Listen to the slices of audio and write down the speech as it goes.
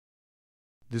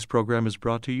This program is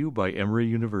brought to you by Emory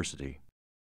University.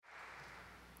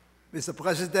 Mr.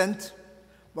 President,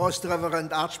 Most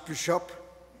Reverend Archbishop,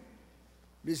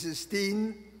 Mrs.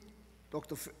 Dean,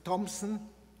 Dr. Thompson,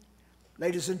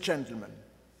 ladies and gentlemen,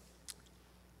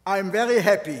 I am very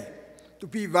happy to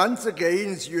be once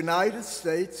again in the United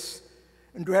States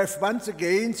and to have once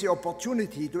again the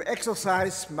opportunity to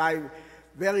exercise my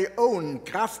very own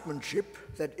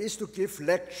craftsmanship, that is to give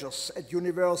lectures at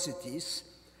universities,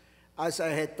 as I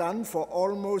had done for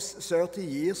almost 30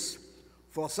 years,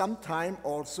 for some time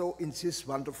also in this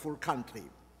wonderful country.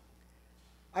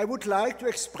 I would like to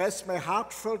express my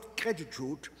heartfelt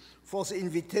gratitude for the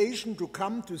invitation to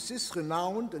come to this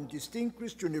renowned and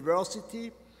distinguished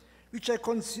university, which I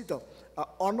consider an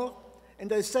honor,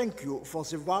 and I thank you for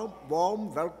the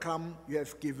warm welcome you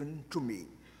have given to me.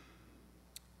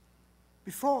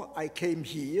 Before I came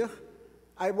here,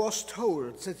 I was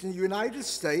told that in the United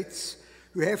States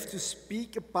you have to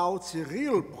speak about the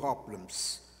real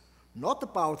problems, not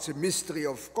about the mystery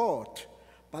of God,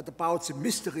 but about the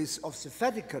mysteries of the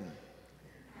Vatican.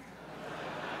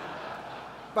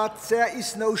 But there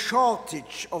is no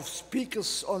shortage of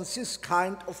speakers on this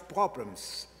kind of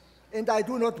problems, and I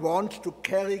do not want to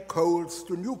carry coals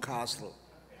to Newcastle.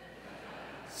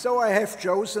 So I have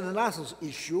chosen another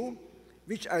issue,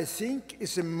 which I think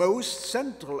is the most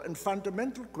central and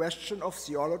fundamental question of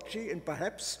theology, and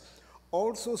perhaps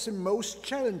also the most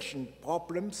challenging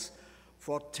problems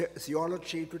for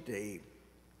theology today.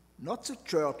 Not the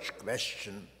church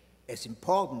question, as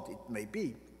important it may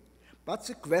be, but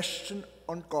the question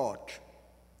on God.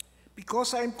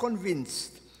 Because I am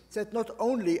convinced that not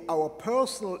only our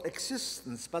personal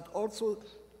existence, but also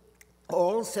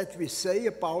all that we say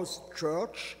about the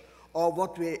church or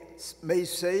what we may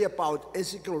say about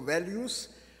ethical values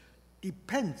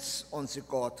depends on the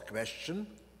God question.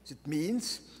 It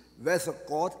means whether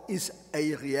God is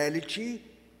a reality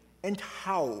and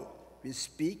how we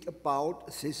speak about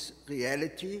this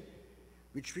reality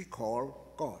which we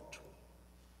call God.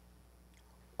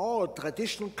 All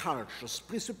traditional cultures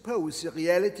presuppose the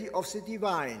reality of the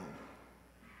divine.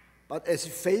 But as the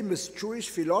famous Jewish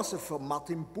philosopher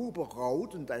Martin Buber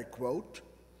wrote, and I quote,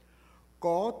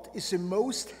 "God is the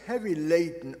most heavy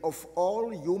laden of all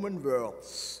human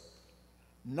words.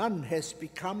 None has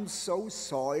become so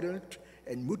soiled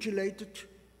and mutilated.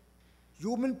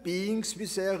 Human beings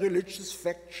with their religious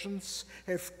factions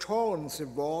have torn the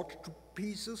word to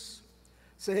pieces.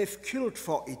 They have killed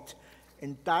for it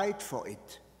and died for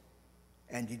it,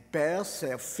 and it bears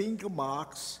their finger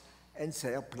marks and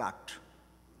their blood.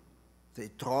 They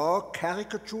draw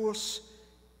caricatures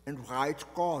and write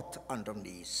God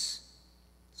underneath.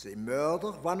 They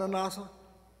murder one another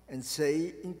and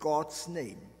say in God's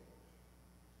name."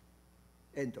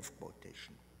 End of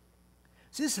quotation.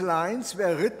 These lines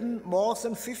were written more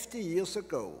than 50 years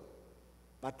ago,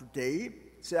 but today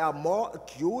they are more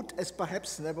acute as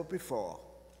perhaps never before.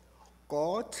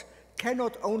 God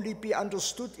cannot only be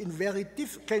understood in very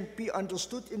different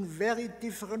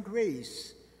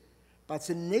ways, but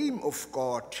the name of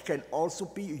God can also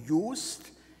be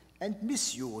used and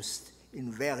misused in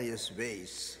various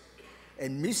ways.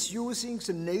 And misusing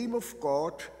the name of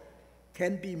God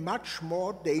can be much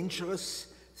more dangerous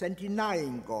than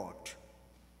denying God.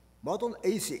 Modern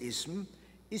atheism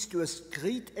is to a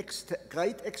great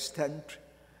extent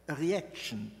a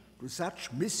reaction to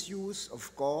such misuse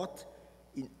of God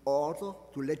in order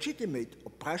to legitimate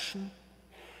oppression,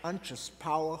 unjust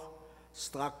power,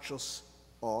 structures,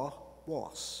 or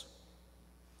wars.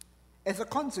 As a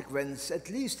consequence, at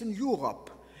least in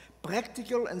Europe,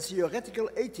 practical and theoretical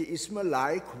atheism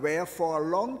alike were for a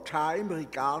long time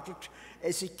regarded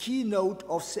as a keynote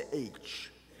of the age.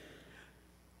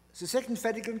 The Second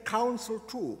Vatican Council,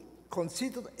 too,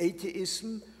 considered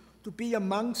atheism to be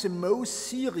among the most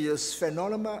serious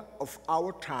phenomena of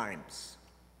our times.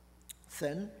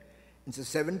 Then, in the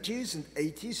 70s and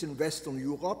 80s in Western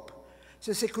Europe,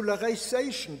 the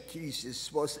secularization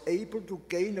thesis was able to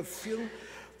gain a firm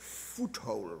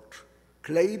foothold,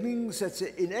 claiming that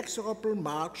the inexorable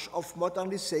march of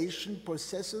modernization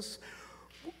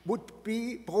would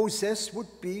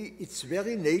be its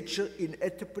very nature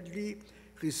inevitably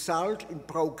result in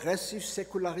progressive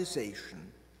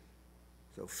secularization.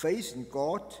 So faith in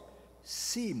God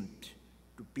seemed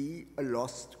to be a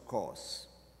lost cause.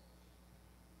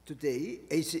 Today,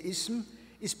 atheism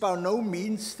is by no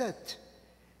means dead.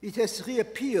 It has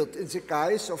reappeared in the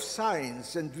guise of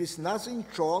science and with nothing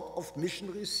short of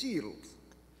missionary zeal.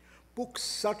 Books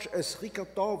such as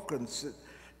Richard Dawkins'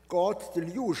 God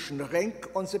Delusion rank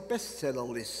on the bestseller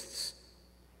lists.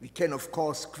 We can, of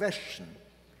course, question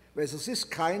whether this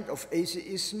kind of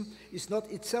atheism is not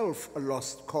itself a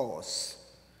lost cause.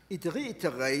 It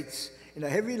reiterates in a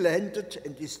heavy-handed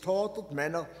and distorted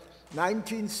manner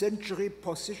 19th century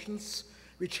positions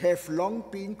which have long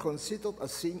been considered a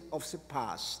thing of the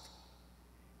past.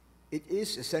 It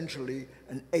is essentially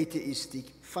an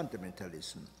atheistic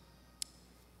fundamentalism.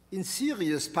 In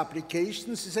serious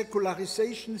publications, the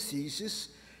secularization thesis,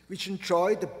 which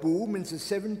enjoyed a boom in the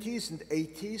 70s and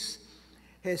 80s,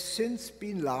 has since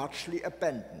been largely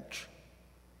abandoned.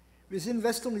 Within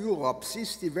Western Europe,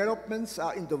 these developments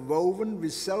are interwoven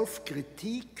with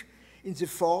self-critique in the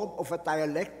form of a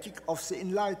dialectic of the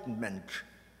Enlightenment,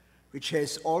 which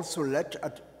has also led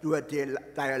to a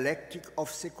dialectic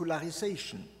of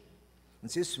secularization. And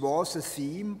this was the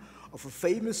theme of a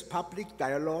famous public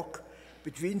dialogue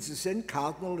between the then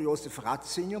Cardinal Joseph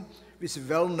Ratzinger with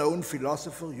the well-known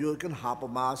philosopher Jürgen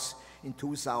Habermas in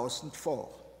 2004.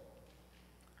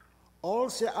 All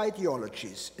the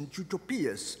ideologies and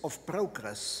utopias of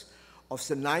progress of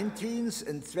the 19th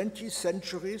and 20th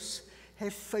centuries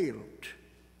have failed.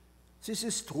 This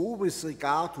is true with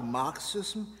regard to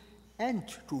Marxism and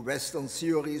to Western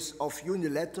theories of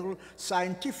unilateral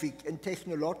scientific and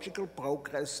technological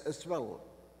progress as well.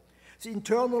 The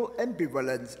internal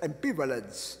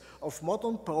ambivalence of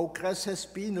modern progress has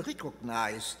been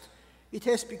recognized. It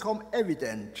has become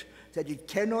evident that it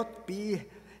cannot be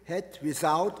had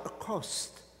without a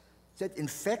cost, that in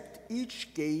fact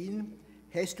each gain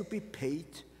has to be paid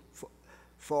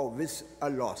for with a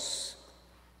loss.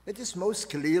 It is most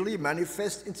clearly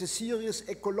manifest in the serious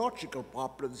ecological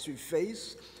problems we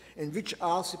face and which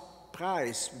are the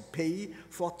price we pay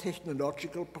for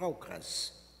technological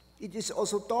progress. It is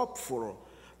also doubtful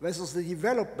whether the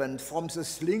development from the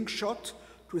slingshot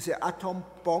to the atom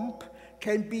bomb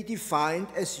can be defined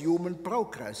as human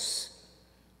progress.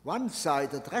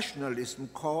 One-sided rationalism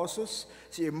causes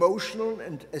the emotional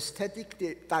and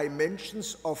aesthetic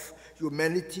dimensions of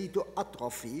humanity to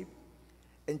atrophy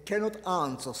and cannot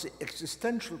answer the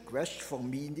existential quest for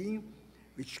meaning,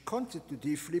 which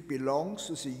constitutively belongs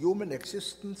to the human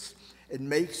existence and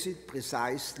makes it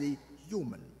precisely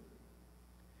human.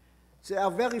 There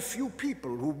are very few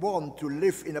people who want to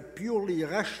live in a purely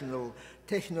rational,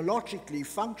 technologically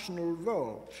functional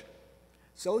world.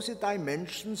 So the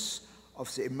dimensions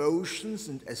of the emotions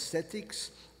and aesthetics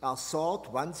are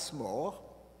sought once more,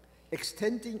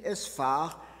 extending as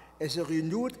far as a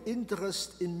renewed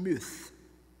interest in myth.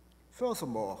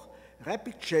 Furthermore,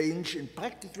 rapid change in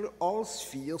practically all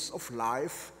spheres of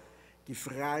life gives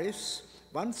rise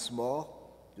once more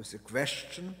to the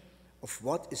question of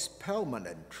what is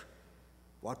permanent,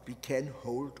 what we can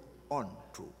hold on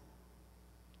to.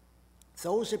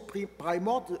 So the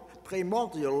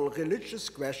primordial religious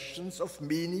questions of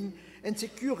meaning and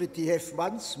security have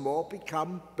once more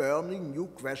become burning new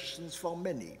questions for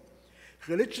many.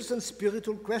 Religious and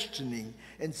spiritual questioning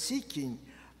and seeking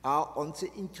are on the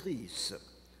increase.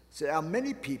 There are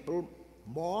many people,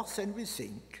 more than we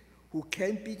think, who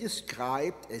can be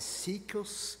described as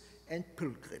seekers and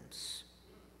pilgrims.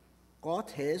 God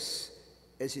has,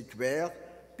 as it were,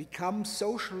 become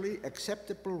socially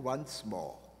acceptable once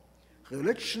more.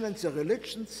 Religion and the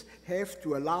religions have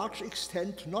to a large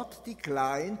extent not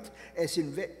declined as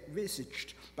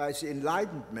envisaged by the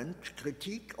Enlightenment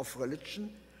critique of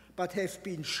religion, but have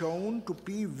been shown to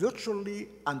be virtually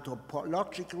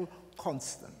anthropological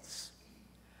constants.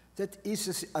 That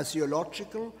is a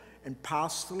theological and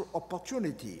pastoral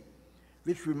opportunity,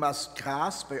 which we must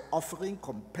grasp by offering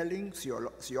compelling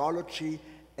theology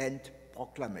and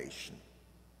proclamation.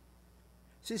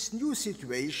 This new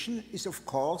situation is, of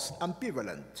course,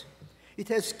 ambivalent. It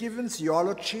has given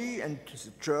theology and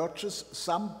the churches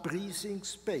some breathing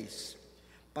space,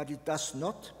 but it does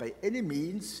not by any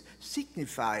means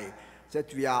signify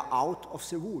that we are out of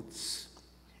the woods.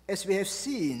 As we have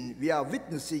seen, we are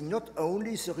witnessing not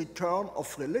only the return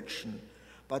of religion,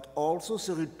 but also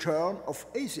the return of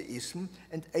atheism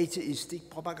and atheistic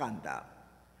propaganda.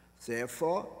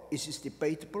 Therefore, it is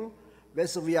debatable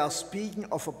whether we are speaking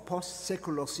of a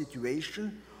post-secular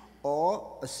situation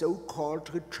or a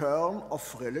so-called return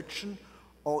of religion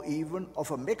or even of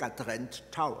a megatrend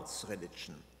towards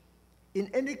religion. In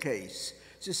any case,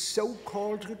 this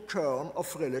so-called return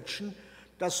of religion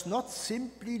does not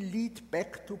simply lead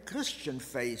back to Christian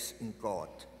faith in God.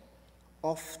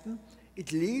 Often,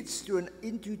 it leads to an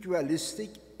individualistic,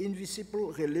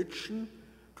 invisible religion,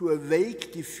 to a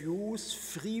vague, diffuse,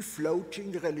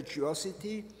 free-floating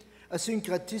religiosity, a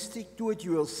syncretistic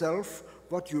do-it-yourself,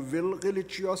 what-you-will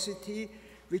religiosity,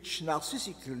 which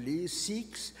narcissically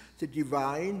seeks the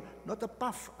divine not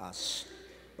above us,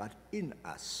 but in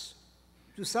us.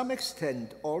 To To some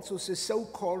extent, also the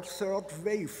so-called third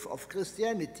wave of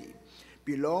Christianity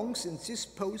belongs in this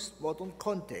postmodern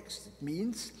context. It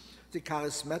means the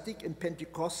charismatic and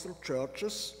Pentecostal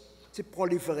churches, the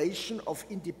proliferation of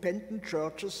independent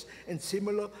churches and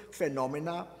similar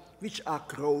phenomena which are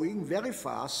growing very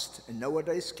fast and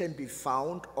nowadays can be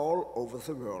found all over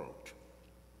the world.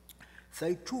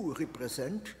 They too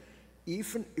represent,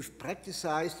 even if practiced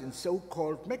in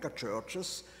so-called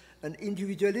megachurches, an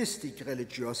individualistic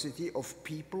religiosity of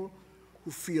people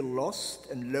who feel lost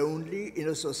and lonely in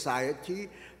a society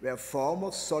where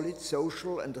former solid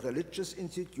social and religious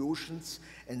institutions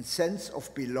and sense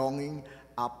of belonging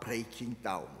are breaking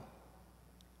down.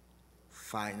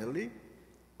 Finally,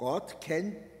 God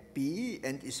can be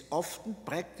and is often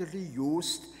practically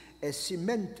used as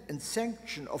cement and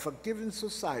sanction of a given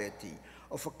society,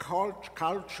 of a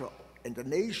culture and a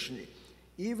nation,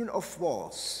 even of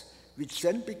wars, which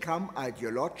then become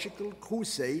ideological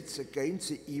crusades against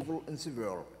the evil in the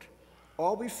world.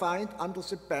 Or we find under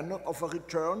the banner of a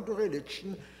return to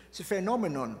religion the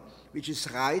phenomenon which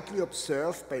is rightly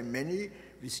observed by many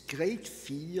with great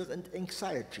fear and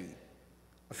anxiety,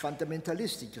 a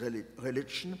fundamentalistic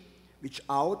religion which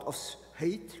out of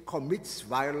hate commits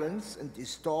violence and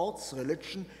distorts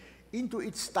religion into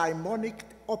its demonic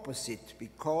opposite,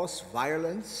 because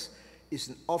violence is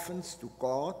an offense to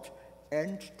God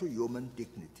and to human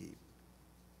dignity.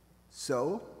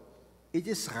 So, it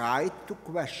is right to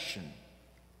question,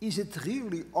 is it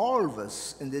really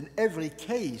always and in every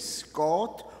case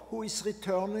God who is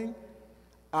returning?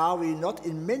 Are we not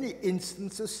in many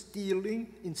instances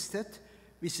dealing instead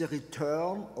with the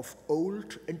return of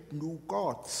old and new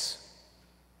gods?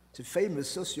 The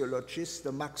famous sociologist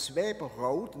Max Weber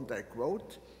wrote, and I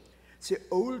quote, "The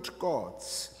old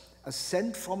gods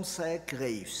ascend from their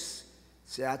graves.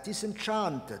 They are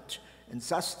disenchanted and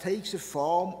thus take the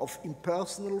form of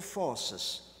impersonal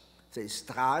forces. They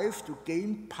strive to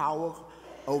gain power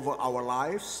over our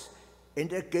lives,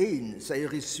 and again they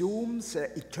resume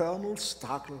their eternal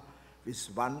struggle with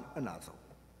one another."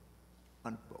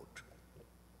 Unquote.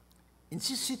 In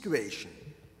this situation,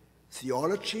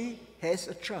 theology has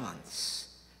a chance.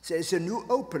 There is a new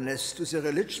openness to the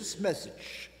religious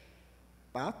message.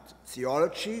 But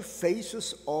theology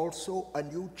faces also a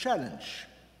new challenge.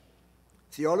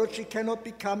 Theology cannot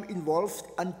become involved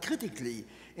uncritically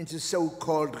in the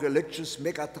so-called religious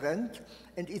megatrend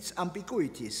and its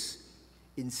ambiguities.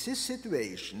 In this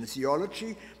situation,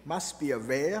 theology must be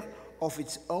aware of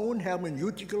its own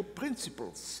hermeneutical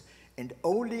principles, and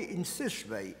only in this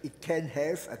way it can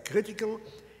have a critical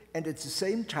and at the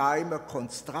same time a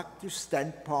constructive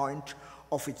standpoint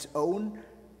of its own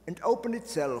and open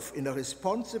itself in a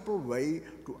responsible way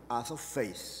to other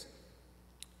faiths.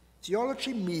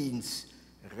 Theology means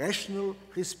rational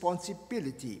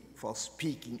responsibility for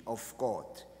speaking of God.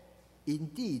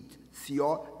 Indeed,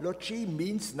 theology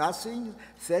means nothing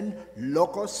than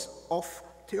logos of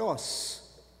theos.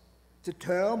 The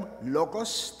term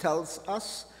logos tells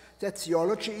us that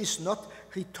theology is not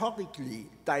rhetorically,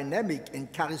 dynamic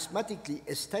and charismatically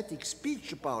aesthetic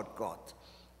speech about God,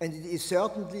 and it is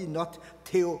certainly not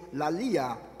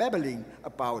theolalia, babbling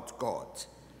about God.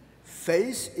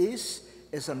 Faith is,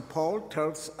 as St. Paul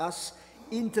tells us,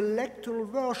 intellectual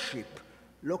worship,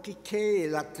 logicae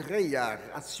latreia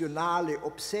rationale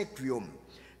obsequium.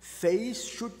 Faith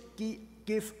should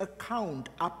give account,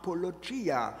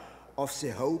 apologia, of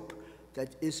the hope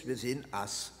that is within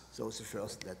us. So the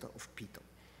first letter of Peter.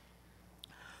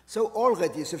 So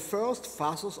already the first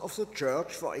fathers of the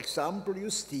church, for example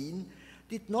Justine,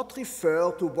 did not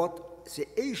refer to what the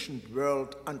ancient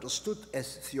world understood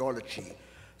as theology,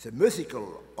 the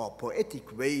mythical or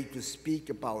poetic way to speak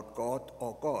about God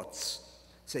or gods.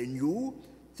 They knew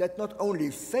that not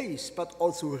only faith but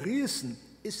also reason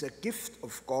is a gift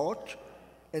of God,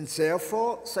 and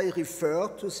therefore they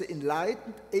referred to the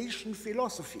enlightened ancient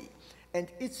philosophy and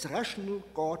its rational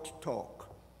God talk.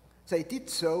 They did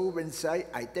so when they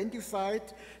identified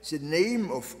the name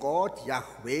of God,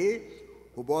 Yahweh,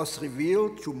 who was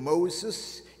revealed to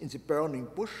Moses in the burning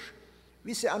bush,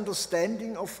 with the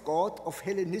understanding of God of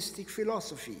Hellenistic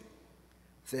philosophy.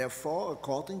 Therefore,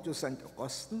 according to St.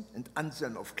 Augustine and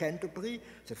Anselm of Canterbury,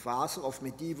 the father of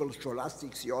medieval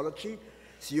scholastic theology,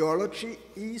 theology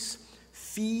is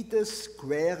fides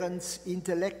quaerens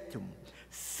intellectum,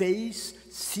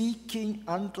 faith seeking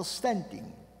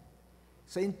understanding.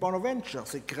 St. Bonaventure,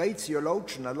 the great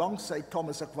theologian alongside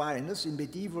Thomas Aquinas in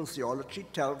medieval theology,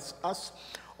 tells us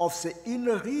of the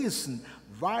inner reason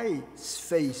why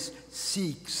faith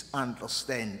seeks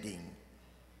understanding.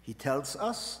 He tells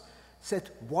us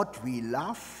that what we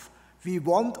love, we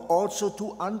want also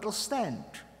to understand.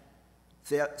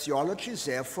 Their theology,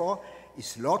 therefore,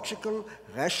 is logical,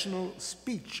 rational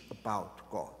speech about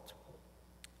God.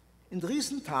 In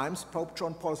recent times, Pope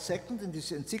John Paul II, in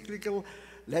his encyclical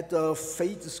letter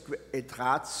Fides et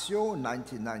Ratio,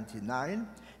 1999,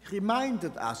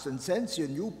 reminded us, and Sensio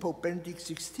new Pope Benedict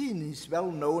XVI, in his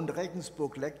well-known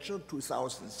Regensburg lecture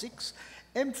 2006,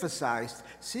 emphasized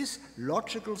this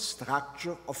logical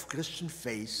structure of Christian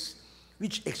faith,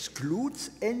 which excludes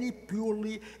any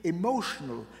purely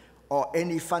emotional or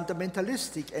any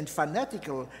fundamentalistic and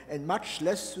fanatical, and much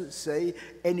less to say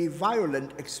any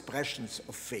violent expressions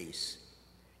of faith.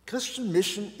 Christian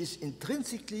mission is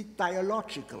intrinsically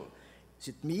dialogical.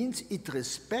 It means it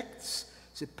respects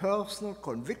the personal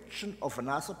conviction of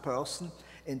another person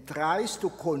and tries to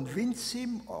convince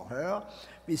him or her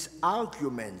with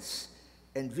arguments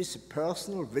and with a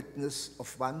personal witness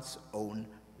of one's own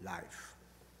life.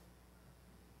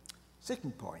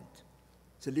 Second point,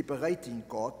 the liberating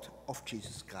God of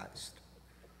Jesus Christ.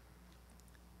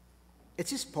 At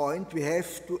this point, we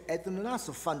have to add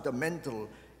another fundamental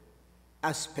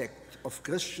aspect of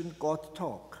Christian God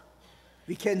talk.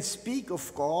 We can speak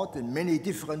of God in many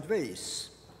different ways.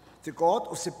 The God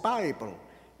of the Bible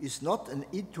is not an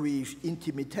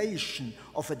intimation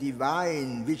of a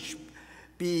divine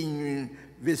being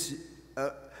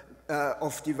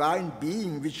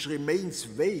which remains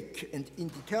vague and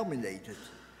indeterminate,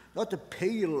 not a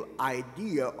pale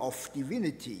idea of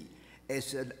divinity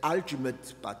as an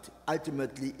ultimate but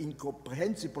ultimately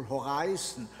incomprehensible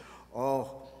horizon or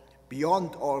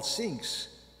beyond all things,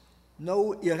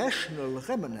 no irrational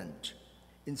remnant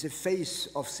in the face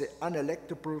of the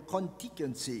unelectable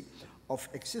contingency of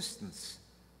existence.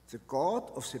 The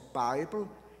God of the Bible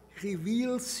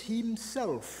reveals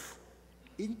himself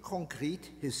in concrete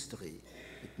history.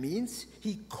 It means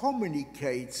he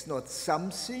communicates not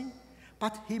something,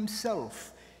 but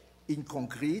himself in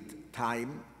concrete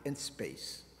time and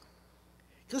space.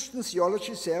 Christian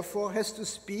theology, therefore, has to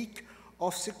speak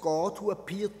of the God who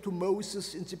appeared to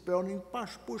Moses in the burning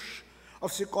bush,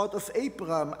 of the God of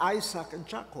Abraham, Isaac, and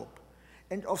Jacob,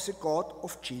 and of the God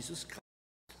of Jesus Christ.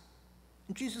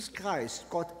 In Jesus Christ,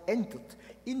 God entered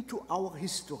into our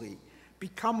history,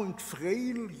 becoming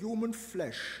frail human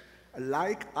flesh,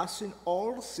 like us in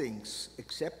all things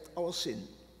except our sin.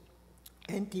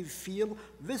 And he feel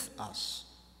with us.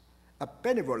 A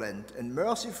benevolent and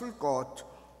merciful God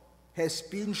has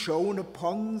been shown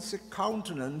upon the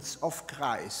countenance of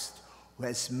Christ, who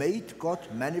has made God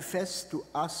manifest to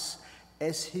us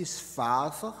as his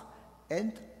Father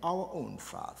and our own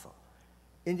Father.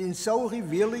 And in so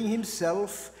revealing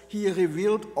himself, he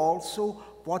revealed also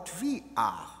what we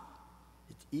are.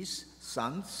 It is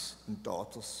sons and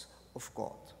daughters of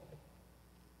God.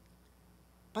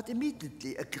 But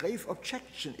immediately a grave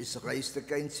objection is raised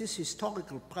against this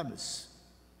historical premise.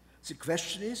 The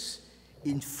question is,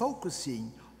 in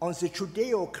focusing on the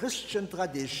Judeo-Christian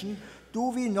tradition, do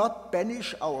we not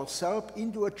banish ourselves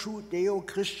into a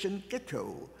Judeo-Christian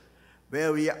ghetto,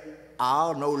 where we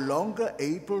are no longer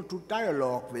able to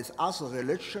dialogue with other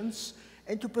religions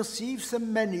and to perceive the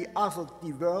many other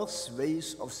diverse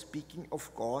ways of speaking of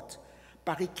God,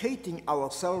 barricading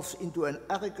ourselves into an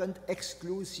arrogant,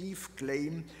 exclusive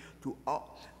claim to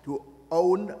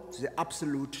own the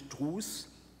absolute truth,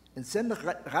 and then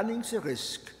running the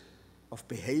risk of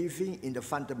behaving in a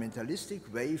fundamentalistic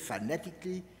way,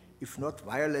 fanatically, if not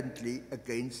violently,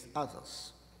 against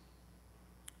others.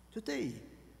 Today,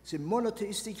 the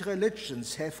monotheistic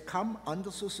religions have come under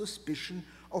the suspicion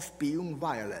of being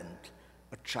violent,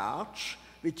 a charge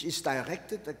which is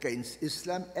directed against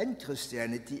Islam and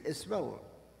Christianity as well.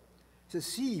 The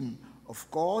theme of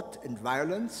God and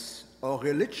violence, or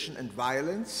religion and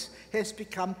violence, has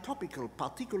become topical,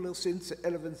 particularly since the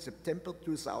 11th September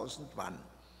 2001.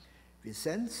 We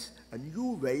sense a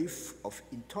new wave of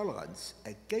intolerance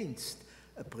against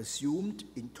a presumed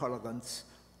intolerance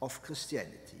of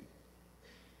Christianity.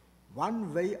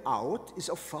 One way out is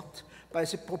offered by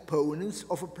the proponents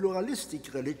of a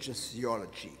pluralistic religious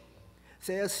theology.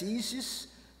 Their thesis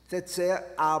that there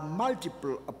are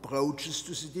multiple approaches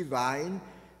to the divine,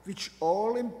 which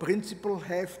all in principle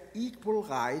have equal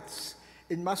rights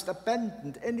and must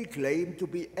abandon any claim to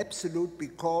be absolute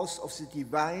because of the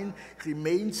divine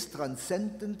remains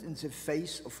transcendent in the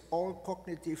face of all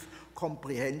cognitive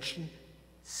comprehension,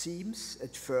 seems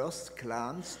at first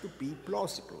glance to be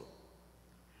plausible.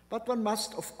 But one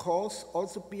must, of course,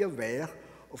 also be aware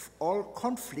of all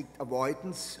conflict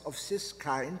avoidance of this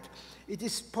kind. It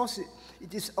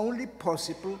is only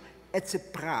possible at the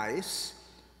price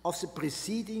of the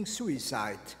preceding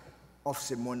suicide of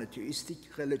the monotheistic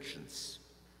religions.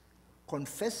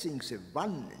 Confessing the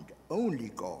one and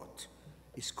only God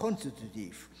is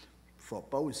constitutive for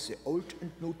both the Old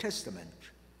and New Testament,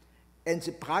 and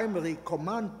the primary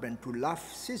commandment to love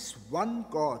this one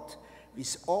God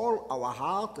with all our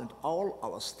heart and all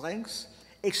our strength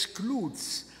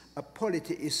excludes a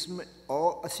polytheism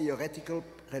or a theoretical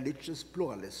religious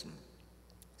pluralism.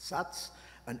 Such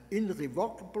an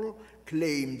irrevocable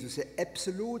claim to the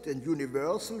absolute and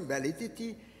universal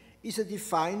validity is a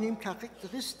defining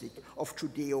characteristic of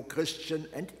Judeo-Christian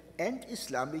and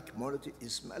Islamic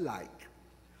monotheism alike.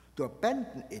 To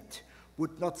abandon it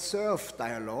would not serve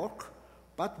dialogue,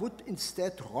 but would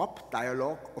instead rob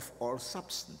dialogue of all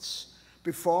substance.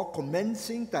 Before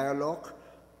commencing dialogue,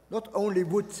 not only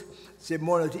would the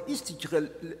monotheistic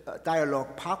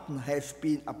dialogue pattern have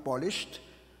been abolished,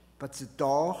 but the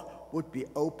door would be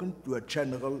opened to a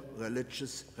general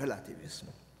religious relativism.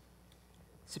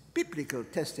 The biblical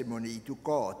testimony to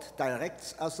God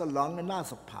directs us along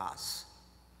another path.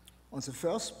 On the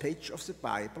first page of the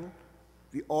Bible,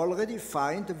 we already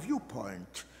find a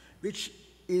viewpoint which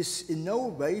is in no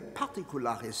way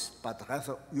particularist, but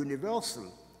rather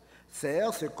universal.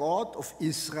 There, the God of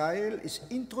Israel is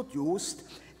introduced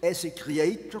as a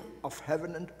creator of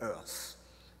heaven and earth.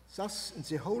 Thus, in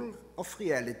the whole of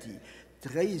reality,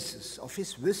 traces of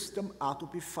his wisdom are to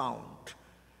be found.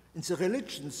 In the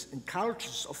religions and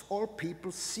cultures of all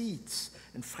people, seeds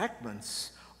and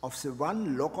fragments of the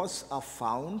one Logos are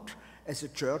found, as the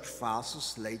Church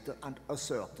Fathers later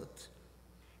asserted.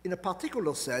 In a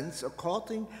particular sense,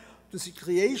 according to the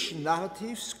creation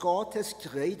narratives, God has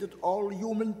created all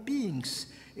human beings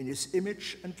in his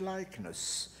image and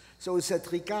likeness, so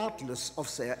that regardless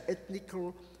of their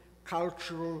ethnical,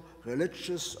 cultural,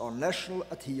 religious, or national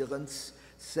adherence,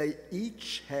 they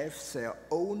each have their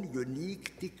own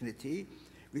unique dignity,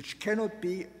 which cannot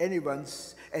be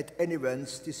at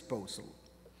anyone's disposal.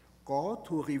 God,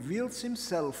 who reveals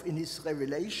himself in his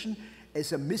revelation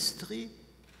as a mystery,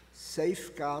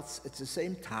 safeguards at the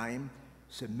same time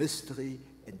the mystery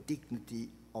and dignity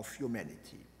of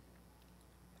humanity.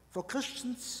 For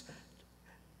Christians,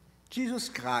 Jesus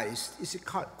Christ is a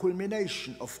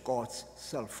culmination of God's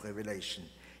self-revelation.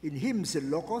 In him, the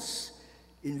Logos,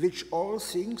 in which all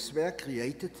things were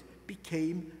created,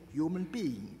 became human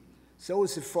being. So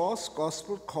the fourth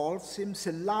gospel calls him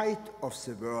the light of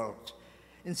the world.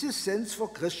 In this sense, for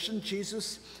Christians,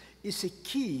 Jesus is a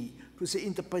key to the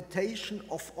interpretation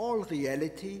of all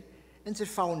reality and the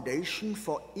foundation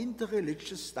for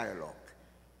interreligious dialogue.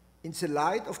 In the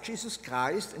light of Jesus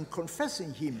Christ and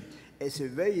confessing him as the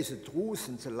way, the truth,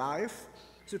 and the life,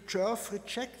 the Church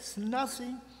rejects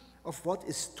nothing of what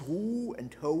is true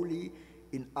and holy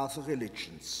in other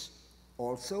religions.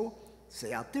 Also,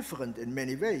 they are different in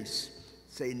many ways.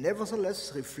 They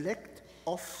nevertheless reflect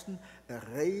often a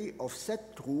ray of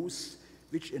that truth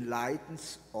which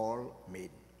enlightens all men.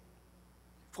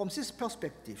 From this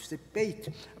perspective, the debate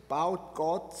about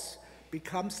God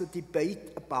becomes a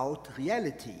debate about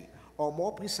reality, or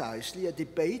more precisely, a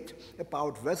debate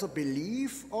about whether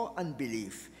belief or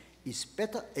unbelief is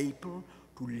better able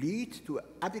to lead to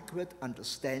adequate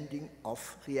understanding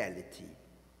of reality.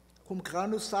 Cum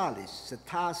grano salis, the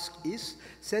task is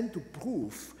then to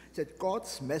prove that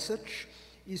God's message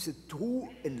is a true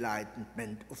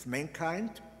enlightenment of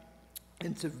mankind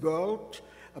and the world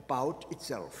about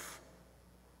itself.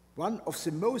 One of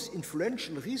the most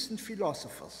influential recent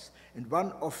philosophers, and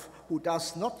one who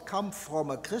does not come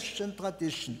from a Christian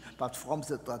tradition, but from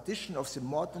the tradition of the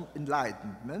modern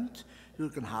Enlightenment,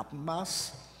 Jürgen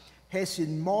Habermas, has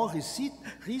in more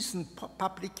recent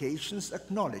publications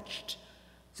acknowledged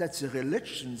that the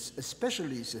religions,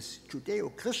 especially the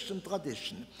Judeo-Christian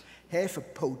tradition, have a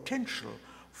potential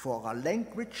for a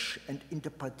language and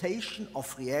interpretation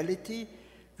of reality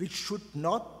which should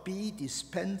not be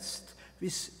dispensed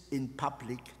with in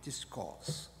public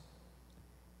discourse.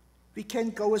 We can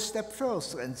go a step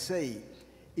further and say,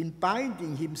 in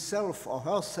binding himself or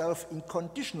herself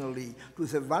unconditionally to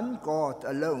the one God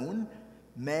alone,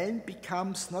 man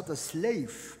becomes not a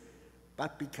slave,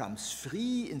 but becomes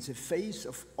free in the face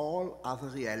of all other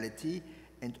reality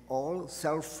and all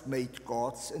self-made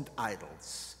gods and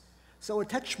idols. So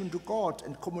attachment to God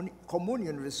and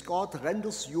communion with God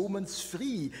renders humans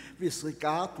free with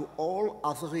regard to all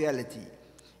other reality.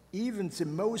 Even the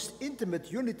most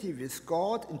intimate unity with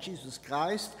God in Jesus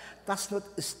Christ does not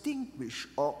extinguish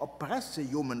or oppress the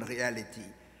human reality.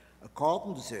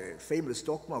 According to the famous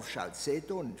dogma of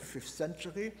Chalcedon in the 5th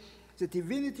century, the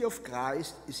divinity of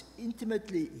Christ is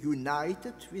intimately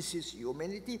united with his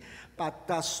humanity, but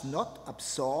does not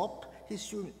absorb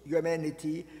his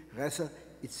humanity, rather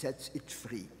it sets it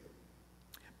free.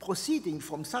 Proceeding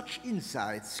from such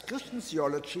insights, Christian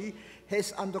theology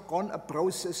has undergone a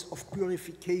process of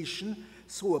purification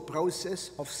through a process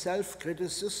of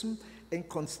self-criticism and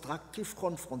constructive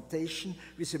confrontation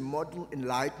with the modern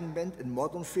enlightenment and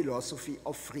modern philosophy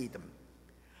of freedom.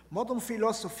 Modern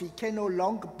philosophy can no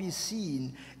longer be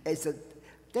seen as a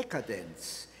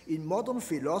decadence. In modern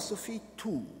philosophy,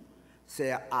 too,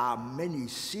 there are many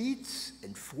seeds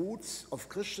and fruits of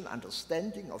Christian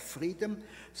understanding of freedom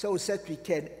so that we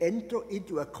can enter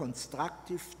into a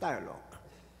constructive dialogue.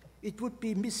 It would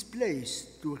be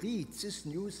misplaced to read this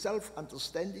new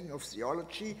self-understanding of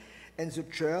theology and the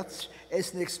church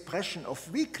as an expression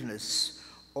of weakness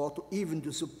or even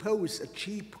to suppose a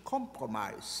cheap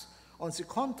compromise. On the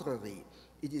contrary,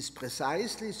 it is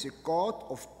precisely the God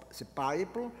of the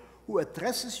Bible who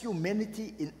addresses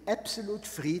humanity in absolute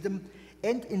freedom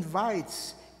and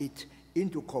invites it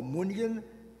into communion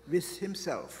with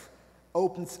himself,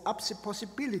 opens up the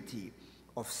possibility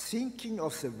of thinking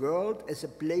of the world as a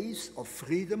place of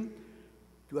freedom,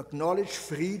 to acknowledge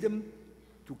freedom,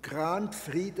 to grant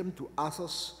freedom to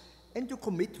others, and to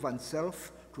commit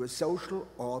oneself to a social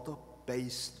order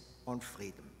based on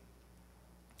freedom.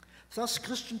 Thus,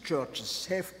 Christian churches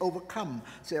have overcome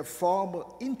their former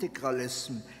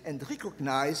integralism and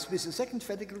recognized with the Second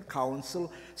Vatican Council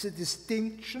the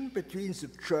distinction between the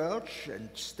church and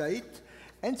state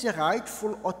and the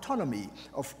rightful autonomy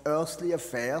of earthly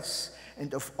affairs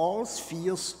and of all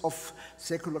spheres of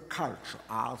secular culture,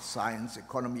 art, science,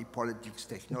 economy, politics,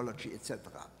 technology, etc.,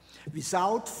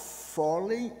 without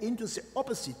falling into the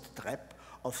opposite trap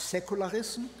of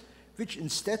secularism, which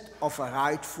instead of a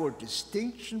rightful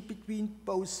distinction between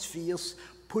both spheres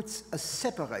puts a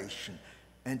separation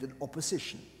and an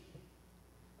opposition.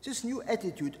 This new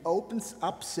attitude opens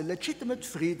up the legitimate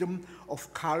freedom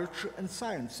of culture and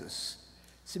sciences.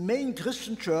 The main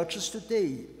Christian churches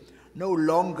today no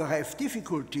longer have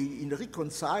difficulty in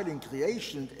reconciling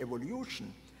creation and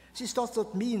evolution. This does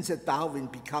not mean that Darwin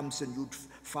becomes the new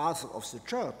father of the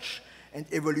church and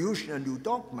evolution a new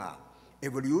dogma.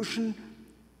 Evolution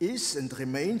is and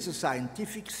remains a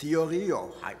scientific theory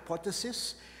or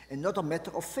hypothesis and not a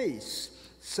matter of faith.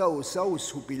 So those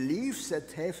who believe that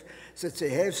they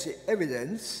have the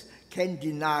evidence can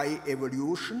deny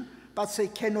evolution, but they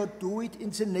cannot do it in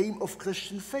the name of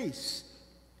Christian faith.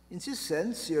 In this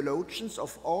sense, theologians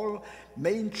of all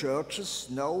main churches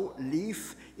now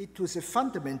leave it to the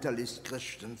fundamentalist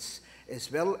Christians,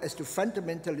 as well as to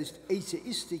fundamentalist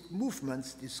atheistic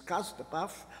movements discussed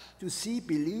above, to see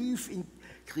belief in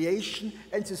creation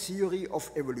and the theory of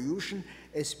evolution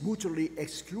as mutually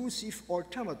exclusive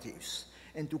alternatives,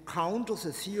 and to counter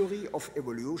the theory of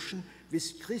evolution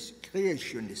with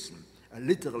creationism, a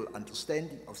literal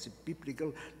understanding of the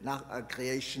biblical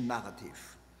creation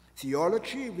narrative.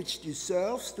 Theology, which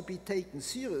deserves to be taken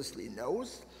seriously,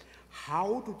 knows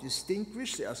how to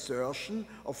distinguish the assertion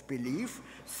of belief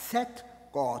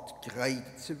that God created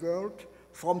the world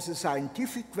from the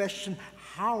scientific question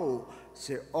how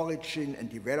the origin and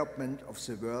development of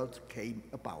the world came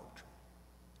about.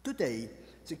 Today,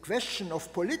 the question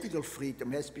of political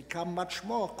freedom has become much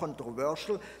more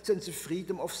controversial than the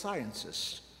freedom of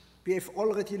sciences. We have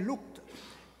already looked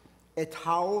at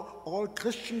how all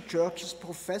Christian churches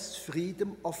profess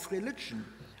freedom of religion,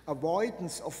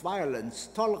 avoidance of violence,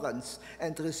 tolerance,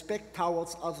 and respect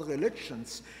towards other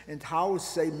religions, and how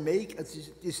they make a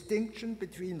distinction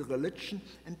between religion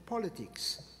and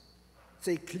politics.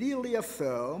 They clearly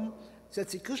affirm that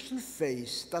the Christian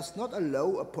faith does not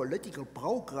allow a political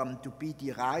program to be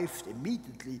derived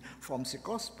immediately from the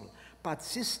gospel, but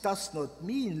this does not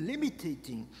mean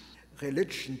limiting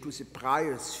religion to the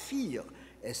prior sphere,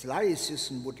 as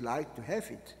laicism would like to have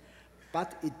it,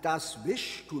 but it does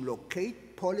wish to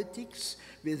locate politics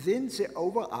within the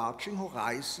overarching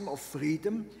horizon of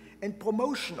freedom and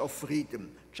promotion of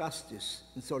freedom, justice,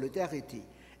 and solidarity,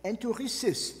 and to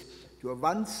resist to a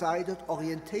one-sided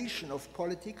orientation of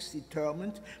politics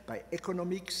determined by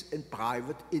economics and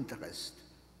private interest.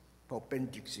 Pope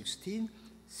Benedict XVI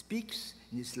speaks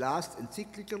in his last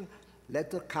encyclical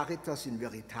letter Caritas in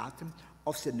Veritatem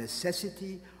of the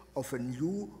necessity of a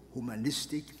new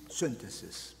humanistic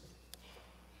synthesis.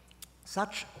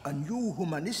 Such a new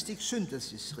humanistic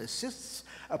synthesis resists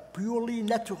a purely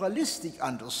naturalistic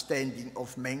understanding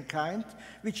of mankind,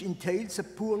 which entails a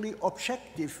purely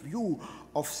objective view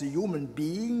of the human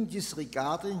being,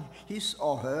 disregarding his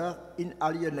or her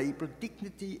inalienable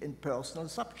dignity and personal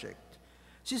subject.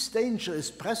 This danger is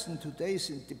present today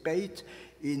in debate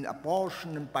in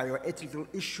abortion and bioethical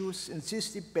issues. In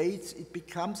these debates, it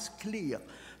becomes clear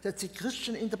that the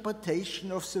Christian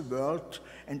interpretation of the world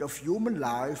and of human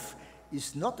life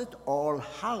is not at all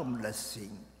harmless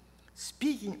thing.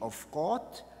 Speaking of God,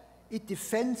 it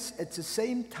defends at the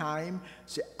same time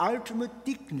the ultimate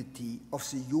dignity of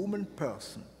the human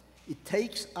person. It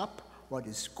takes up what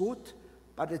is good,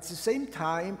 but at the same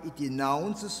time it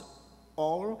denounces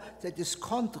all that is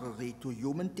contrary to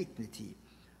human dignity,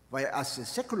 whereas the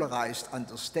secularized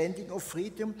understanding of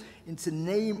freedom in the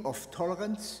name of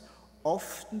tolerance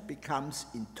often becomes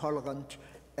intolerant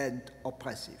and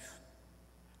oppressive.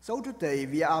 So today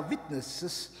we are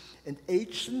witnesses and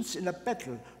agents in a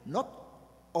battle not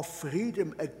of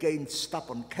freedom against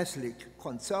stubborn Catholic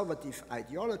conservative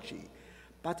ideology,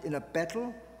 but in a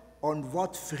battle on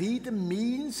what freedom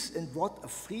means and what a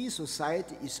free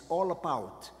society is all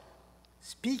about.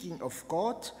 Speaking of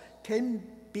God can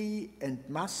be and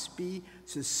must be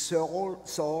the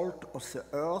salt of the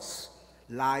earth,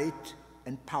 light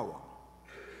and power,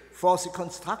 for the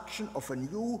construction of a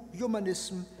new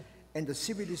humanism and a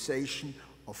civilization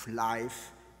of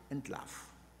life and love.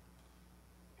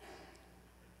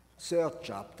 Third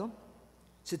chapter,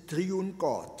 the triune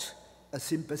God, a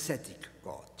sympathetic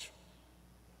God.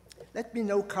 Let me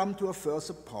now come to a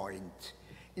further point.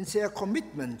 In their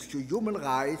commitment to human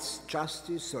rights,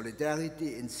 justice,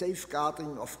 solidarity, and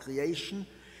safeguarding of creation,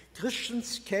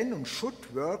 Christians can and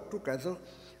should work together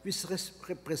with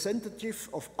representatives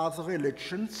of other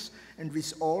religions and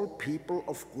with all people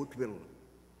of goodwill.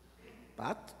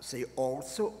 But they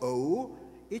also owe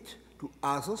it to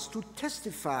others to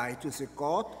testify to the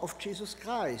God of Jesus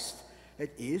Christ,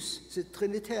 that is, the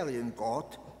Trinitarian God,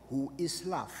 who is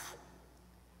love.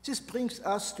 This brings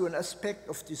us to an aspect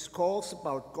of discourse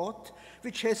about God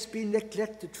which has been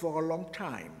neglected for a long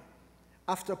time.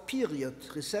 After a period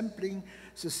resembling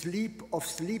the sleep of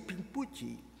sleeping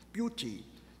beauty,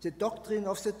 the doctrine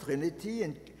of the Trinity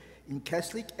in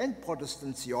Catholic and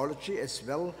Protestant theology as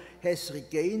well has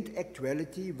regained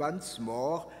actuality once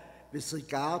more with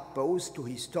regard both to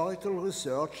historical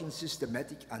research and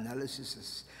systematic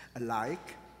analysis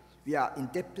alike. We are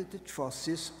indebted for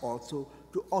this also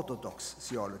to Orthodox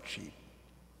theology.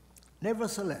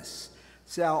 Nevertheless,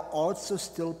 there are also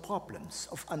still problems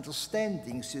of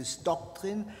understanding this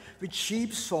doctrine, which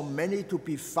seems for many to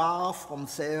be far from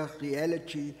their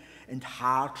reality and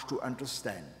hard to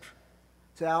understand.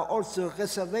 There are also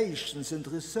reservations and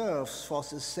reserves for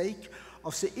the sake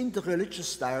of the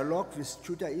interreligious dialogue with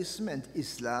Judaism and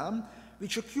Islam,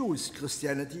 which accuse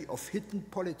Christianity of hidden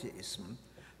polytheism.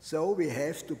 So we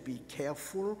have to be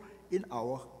careful in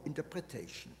our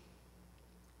interpretation.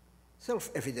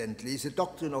 Self-evidently, the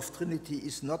doctrine of Trinity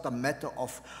is not a matter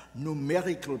of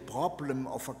numerical problem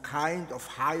of a kind of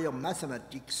higher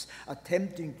mathematics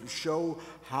attempting to show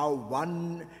how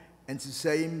one and the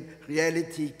same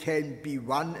reality can be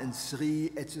one and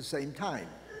three at the same time.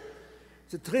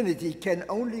 The Trinity can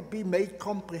only be made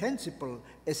comprehensible,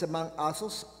 as among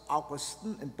others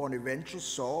Augustine and Bonaventure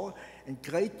saw, and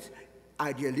great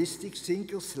idealistic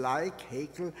thinkers like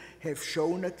Hegel have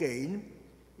shown again.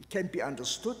 It can be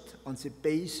understood on the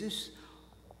basis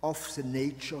of the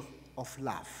nature of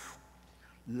love.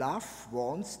 Love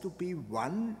wants to be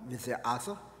one with the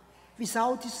other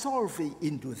without dissolving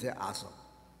into the other.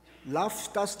 Love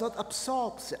does not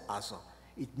absorb the other.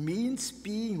 It means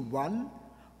being one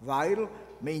while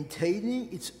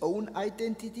maintaining its own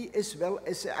identity as well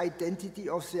as the identity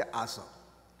of the other.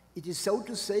 It is, so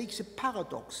to say, the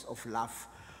paradox of love,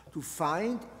 to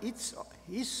find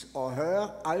his or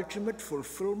her ultimate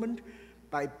fulfillment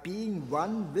by being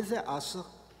one with the other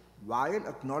while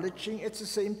acknowledging at the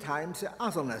same time the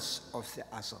otherness of the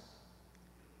other.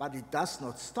 But it does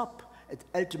not stop at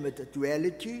ultimate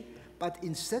duality, but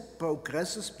instead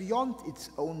progresses beyond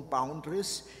its own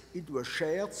boundaries into a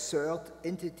shared third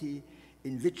entity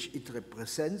in which it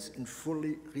represents and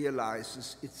fully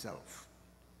realizes itself.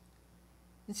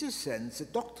 In this sense, the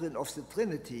doctrine of the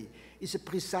Trinity is a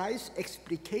precise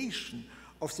explication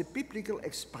of the biblical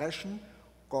expression,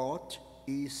 God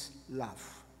is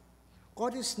love.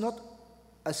 God is not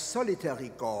a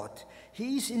solitary God.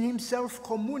 He is in himself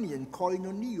communion,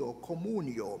 koinonio,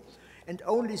 communio, and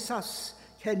only thus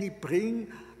can he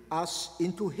bring us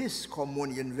into his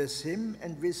communion with him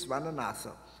and with one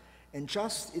another, and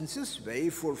just in this way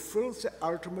fulfill the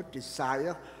ultimate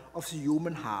desire of the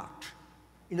human heart.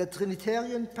 In a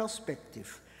Trinitarian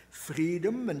perspective,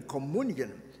 freedom and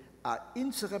communion are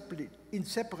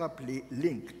inseparably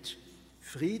linked.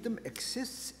 Freedom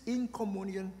exists in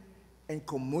communion, and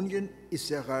communion is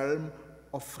the realm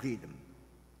of freedom.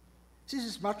 This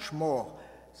is much more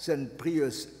than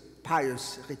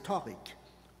pious rhetoric.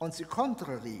 On the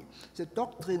contrary, the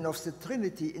doctrine of the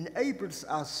Trinity enables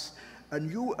us a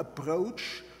new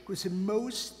approach to the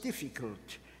most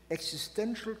difficult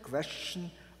existential question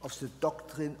of the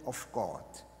doctrine of God.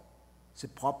 The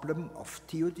problem of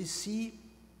theodicy,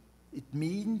 I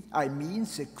mean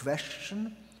the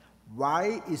question,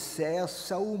 why is there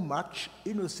so much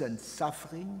innocent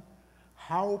suffering?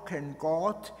 How can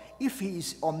God, if he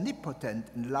is omnipotent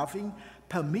and loving,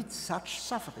 permit such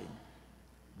suffering?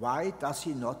 Why does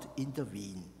he not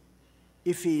intervene?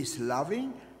 If he is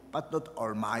loving but not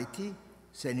almighty,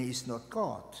 then he is not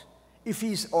God. If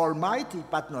he is almighty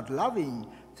but not loving,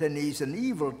 then he is an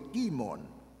evil demon.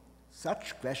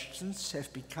 Such questions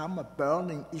have become a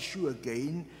burning issue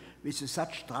again with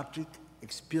such tragic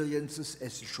experiences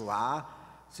as the Shoah.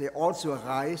 They also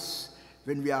arise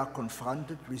when we are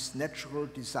confronted with natural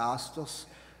disasters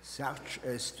such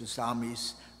as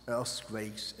tsunamis,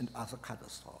 earthquakes, and other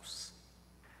catastrophes.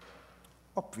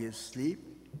 Obviously,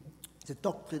 the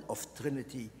doctrine of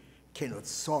Trinity cannot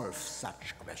solve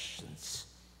such questions.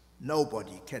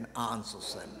 Nobody can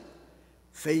answer them.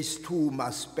 Faith too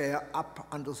must bear up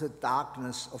under the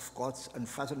darkness of God's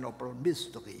unfathomable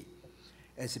mystery,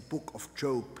 as the book of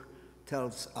Job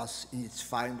tells us in its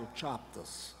final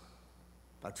chapters.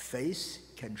 But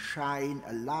faith can shine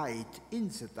a light in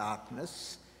the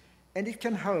darkness, and it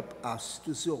can help us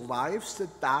to survive the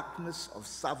darkness of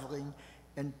suffering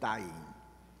and dying.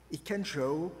 It can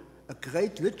show a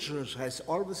great literature has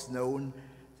always known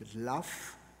that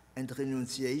love and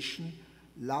renunciation,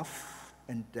 love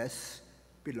and death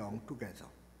belong together.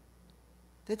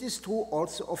 That is true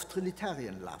also of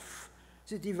Trinitarian love.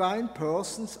 The divine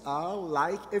persons are,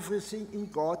 like everything in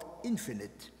God,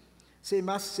 infinite. They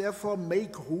must therefore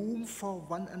make room for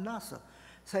one another.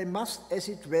 They must, as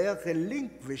it were,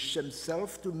 relinquish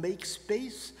themselves to make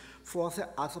space for the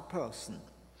other person.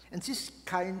 And this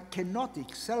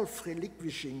kenotic,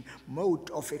 self-relinquishing mode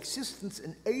of existence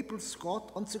enables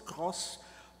God on the cross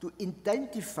to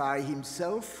identify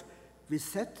himself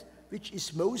with that which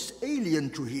is most alien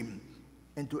to him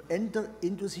and to enter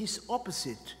into his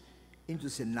opposite, into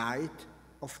the night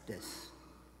of death.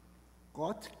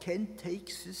 God can take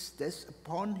this death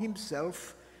upon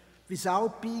himself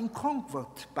without being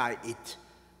conquered by it,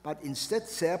 but instead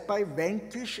thereby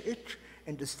vanquish it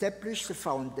and establish the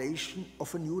foundation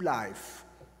of a new life.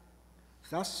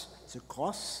 Thus, the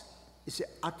cross is the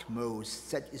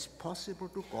utmost that is possible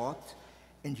to God,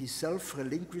 and his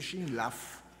self-relinquishing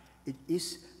love, it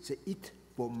is the id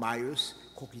quo maius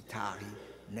cogitari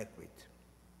nequit.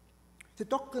 The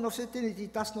doctrine of the Trinity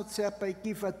does not thereby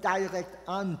give a direct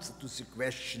answer to the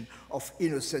question of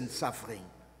innocent suffering.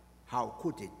 How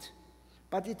could it?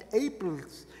 But it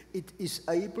is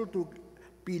able to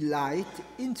be light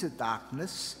in the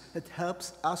darkness that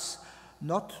helps us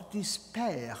not to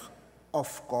despair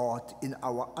of God in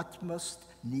our utmost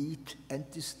need and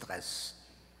distress,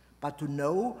 but to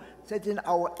know that in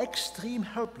our extreme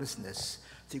helplessness,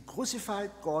 the crucified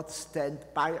God stands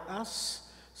by us,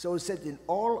 so that in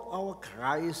all our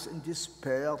cries and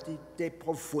despair, de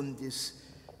profundis,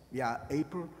 we are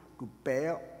able to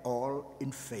bear all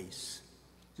in faith.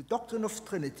 The doctrine of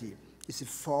Trinity is a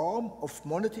form of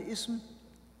monotheism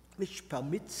which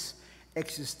permits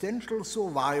existential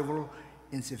survival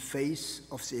in the face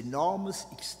of the enormous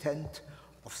extent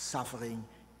of suffering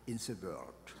in the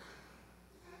world.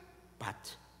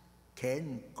 But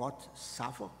can God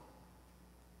suffer?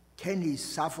 Can he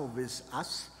suffer with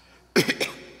us?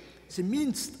 The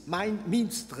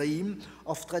mainstream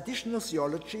of traditional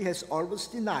theology has always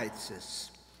denied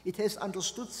this. It has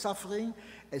understood suffering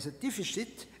as a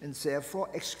deficit and therefore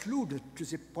excluded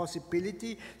the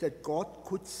possibility that God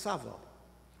could suffer.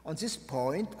 On this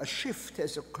point, a shift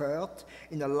has occurred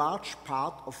in a large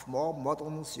part of more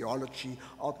modern theology,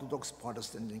 Orthodox,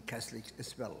 Protestant, and Catholic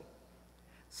as well.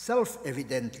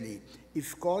 Self-evidently,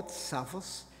 if God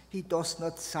suffers, he does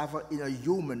not suffer in a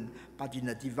human but in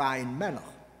a divine manner.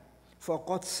 For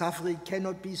God's suffering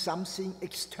cannot be something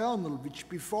external which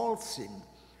befalls him.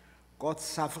 God's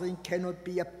suffering cannot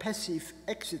be a passive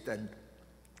accident,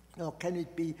 nor can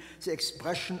it be the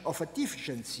expression of a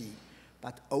deficiency,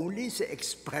 but only the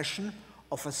expression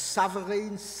of a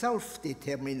sovereign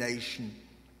self-determination.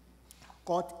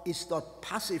 God is not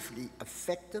passively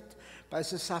affected by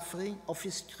the suffering of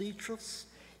his creatures.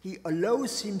 He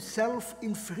allows himself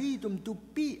in freedom to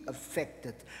be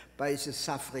affected by the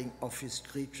suffering of his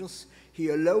creatures. He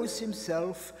allows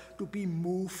himself to be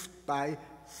moved by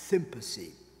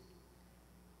sympathy.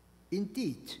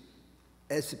 Indeed,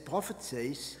 as the prophet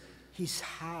says, his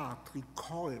heart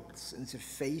recoils in the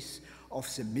face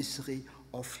of the misery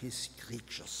of his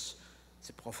creatures.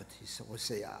 The prophet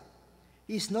Hosea.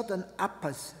 He is not an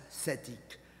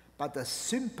apathetic, but a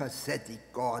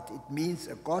sympathetic God. It means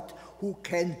a God who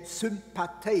can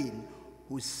sympathize,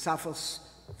 who suffers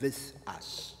with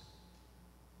us.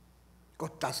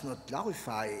 God does not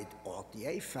glorify it or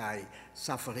deify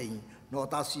suffering, nor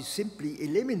does he simply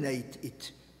eliminate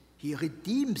it. He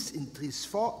redeems and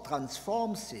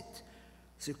transforms it.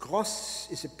 The cross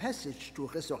is a passage to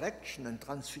resurrection and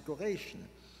transfiguration.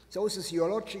 So the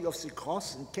theology of the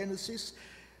cross in Genesis,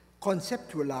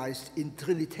 conceptualized in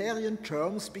Trinitarian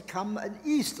terms, become an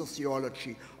Easter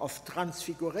theology of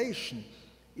transfiguration.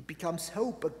 It becomes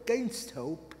hope against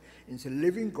hope in the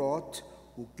living God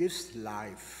who gives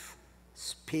life.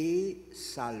 Spe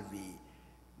salvi.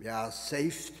 We are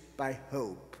saved by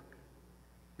hope.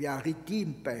 We are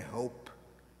redeemed by hope.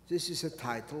 This is the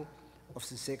title of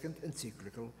the second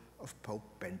encyclical of Pope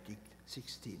Benedict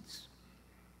XVI.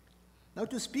 Now,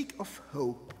 to speak of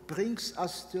hope brings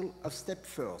us still a step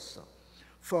further,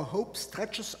 for hope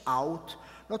stretches out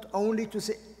not only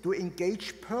to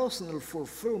engage personal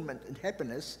fulfillment and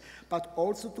happiness, but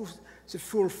also to the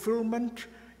fulfillment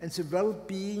and the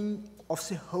well-being of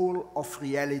the whole of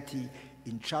reality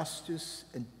in justice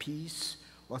and peace,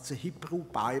 what the Hebrew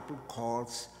Bible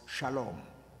calls shalom.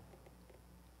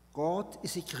 God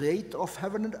is a creator of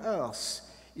heaven and earth.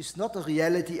 He is not a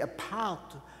reality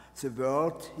apart the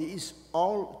world. He is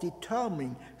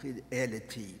all-determining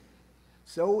reality.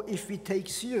 So if we take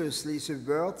seriously the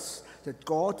words that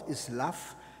God is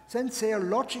love, then their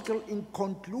logical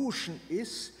conclusion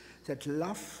is that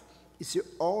love is the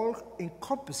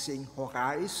all-encompassing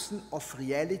horizon of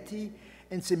reality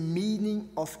and the meaning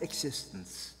of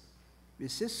existence.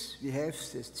 With this, we have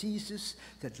the thesis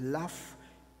that love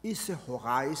is the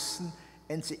horizon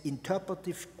and the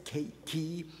interpretive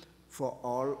key for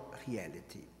all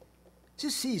reality.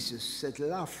 This thesis that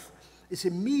love is a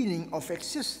meaning of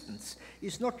existence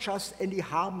is not just any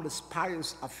harmless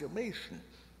pious affirmation.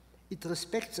 It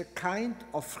respects a kind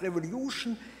of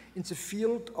revolution in the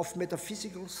field of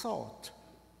metaphysical thought.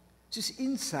 This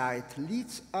insight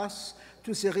leads us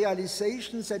to the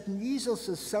realization that neither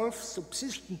the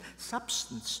self-subsistent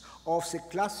substance of the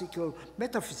classical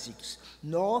metaphysics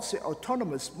nor the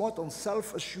autonomous modern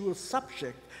self-assured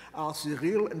subject are the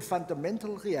real and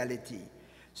fundamental reality.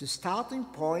 The starting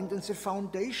point and the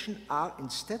foundation are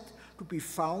instead to be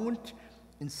found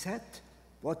in that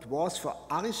what was for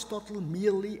Aristotle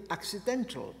merely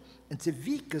accidental and the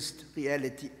weakest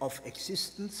reality of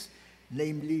existence,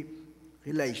 namely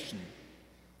relation.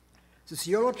 The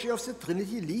theology of the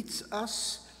Trinity leads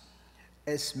us,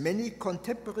 as many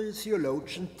contemporary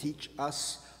theologians teach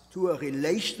us, to a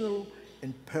relational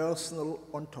and personal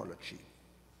ontology.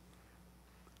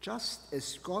 Just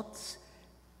as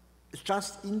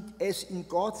in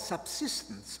God's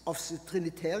subsistence of the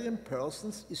Trinitarian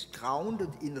persons is grounded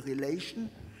in relation,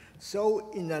 so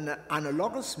in an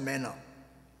analogous manner,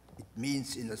 it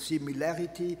means in a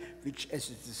similarity which is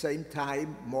at the same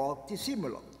time more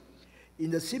dissimilar.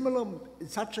 In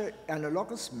such an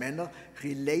analogous manner,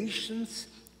 relations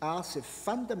are the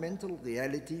fundamental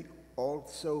reality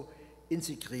also in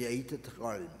the created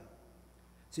realm.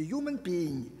 The human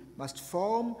being must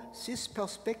form this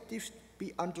perspective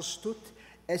be understood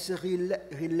as a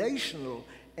relational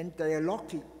and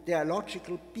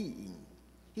dialogical being.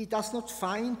 He does not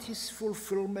find his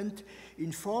fulfillment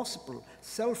in forcible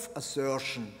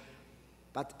self-assertion,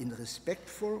 but in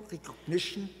respectful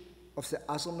recognition of the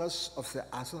otherness of the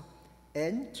other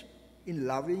and in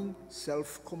loving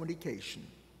self-communication,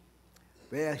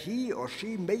 where he or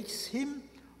she makes him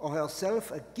or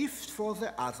herself a gift for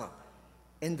the other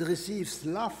and receives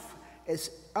love as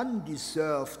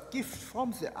undeserved gift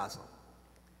from the other.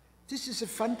 This is a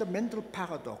fundamental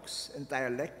paradox and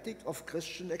dialectic of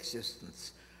Christian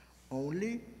existence.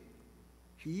 Only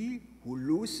he who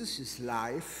loses his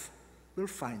life will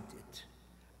find it.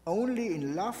 Only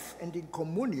in love and in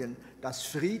communion does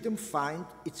freedom find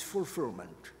its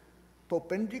fulfillment. Pope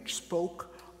Benedict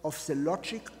spoke of the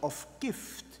logic of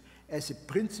gift as a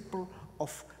principle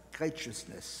of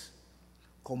graciousness.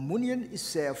 Communion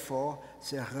is therefore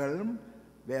the realm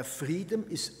where freedom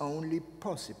is only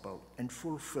possible and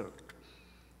fulfilled.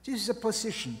 This is a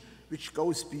position which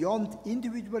goes beyond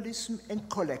individualism and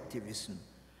collectivism.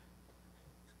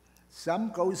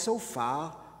 Some go so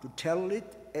far to tell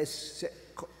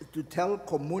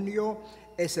communio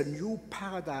as a new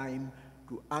paradigm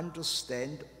to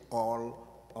understand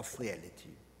all of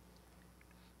reality.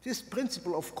 This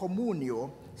principle of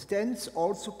communio stands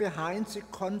also behind the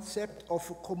concept of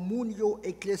a communio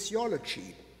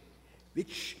ecclesiology,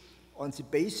 which, on the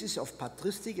basis of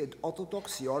patristic and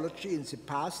orthodox theology in the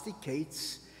past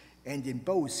decades, and in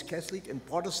both Catholic and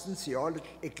Protestant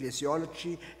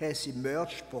ecclesiology, has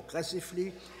emerged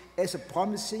progressively as a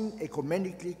promising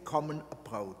ecumenically common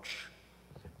approach.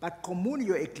 But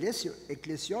communio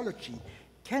ecclesiology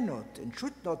cannot and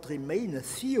should not remain a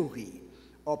theory,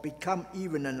 or become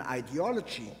even an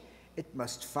ideology, it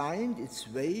must find its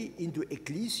way into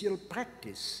ecclesial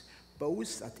practice,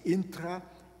 both ad intra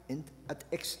and ad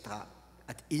extra.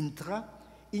 Ad intra,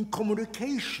 in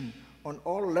communication on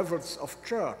all levels of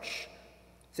church,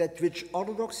 that which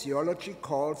Orthodox theology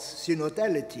calls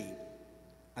synodality.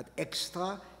 Ad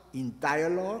extra, in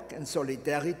dialogue and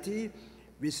solidarity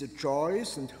with the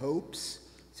joys and hopes,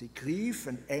 the grief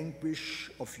and anguish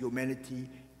of humanity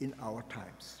in our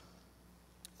times.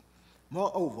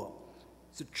 Moreover,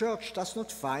 the Church does not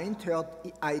find her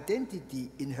identity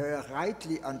in her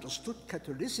rightly understood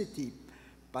Catholicity,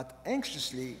 but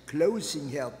anxiously closing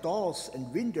her doors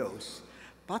and windows,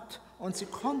 but on the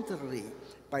contrary,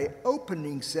 by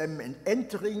opening them and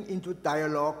entering into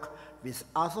dialogue with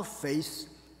other faiths,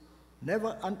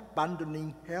 never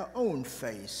abandoning her own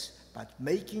faith, but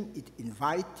making it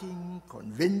inviting,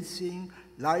 convincing,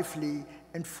 lively,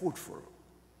 and fruitful.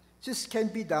 This can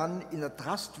be done in a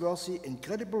trustworthy and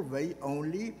credible way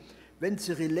only when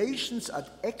the relations ad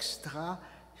extra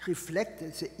reflect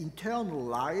the internal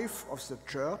life of the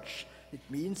Church. It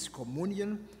means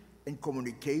communion and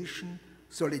communication,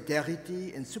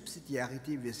 solidarity and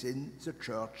subsidiarity within the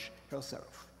Church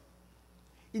herself.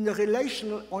 In a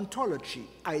relational ontology,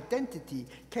 identity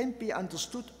can be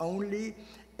understood only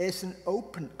as an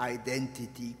open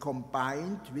identity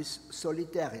combined with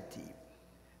solidarity.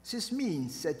 This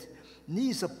means that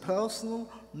neither personal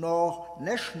nor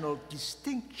national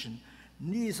distinction,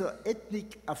 neither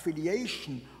ethnic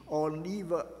affiliation or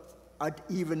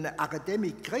even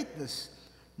academic greatness,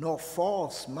 nor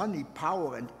force, money,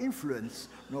 power, and influence,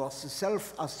 nor the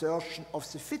self-assertion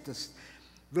of the fittest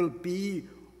will be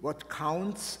what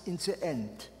counts in the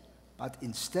end, but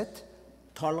instead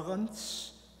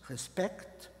tolerance,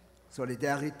 respect,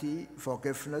 solidarity,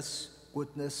 forgiveness,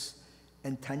 goodness,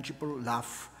 and tangible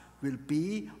love will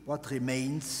be what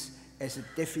remains as a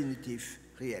definitive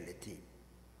reality.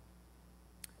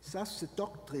 Thus, the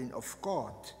doctrine of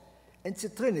God and the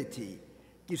Trinity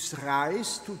gives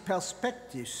rise to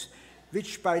perspectives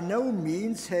which by no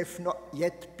means have not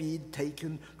yet been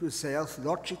taken to their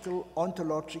logical,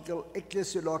 ontological,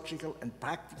 ecclesiological, and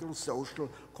practical social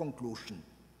conclusion.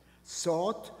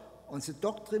 Thought on the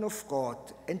doctrine of God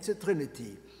and the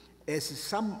Trinity as the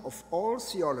sum of all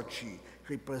theology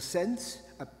represents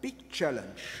a big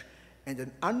challenge and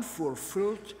an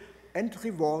unfulfilled and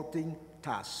rewarding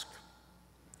task.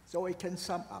 So I can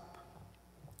sum up.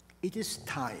 It is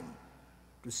time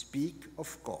to speak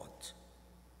of God,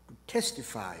 to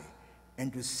testify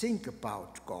and to think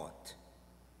about God.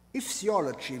 If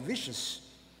theology wishes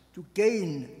to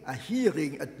gain a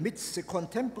hearing amidst the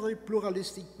contemporary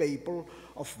pluralistic babel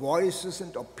of voices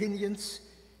and opinions,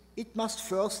 it must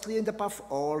firstly and above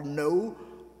all know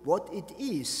what it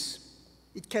is.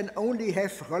 It can only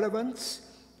have relevance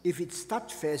if it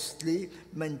steadfastly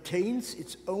maintains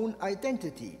its own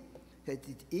identity, that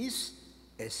it is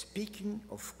as speaking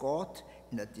of God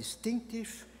in a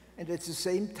distinctive and at the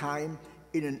same time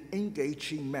in an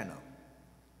engaging manner.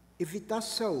 If it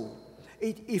does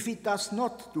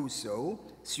not do so,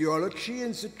 theology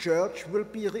in the Church will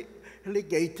be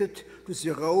relegated to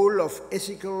the role of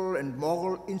ethical and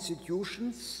moral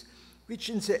institutions, which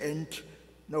in the end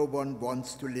no one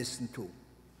wants to listen to.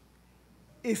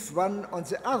 If one, on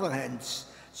the other hand,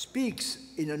 speaks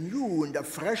in a new and a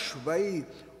fresh way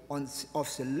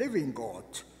of the living God,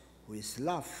 who is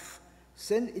love,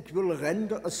 then it will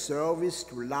render a service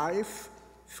to life,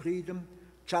 freedom,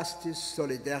 justice,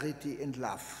 solidarity, and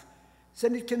love.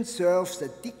 Then it can serve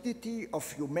the dignity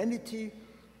of humanity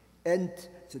and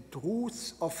the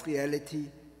truths of reality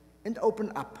and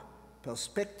open up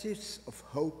perspectives of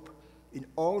hope in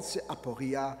all the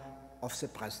aporia of the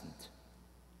present.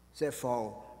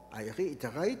 Therefore, I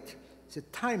reiterate the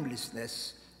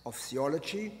timelessness of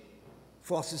theology.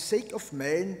 For the sake of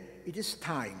man, it is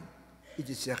time. It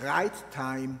is the right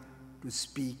time to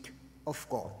speak of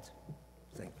God.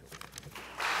 Thank you.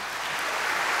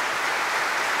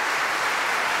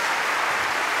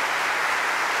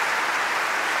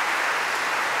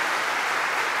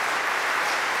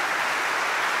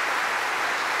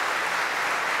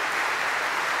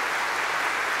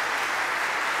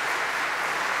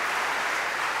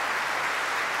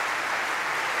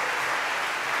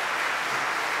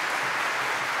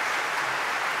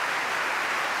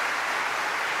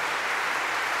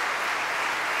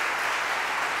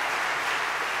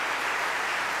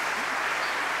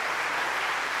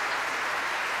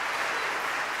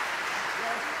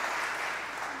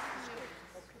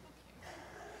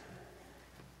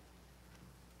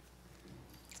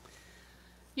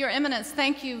 Your Eminence,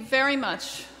 thank you very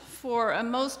much for a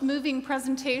most moving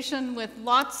presentation with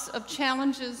lots of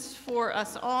challenges for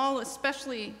us all,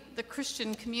 especially the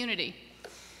Christian community.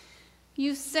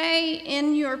 You say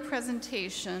in your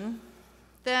presentation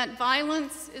that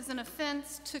violence is an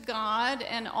offense to God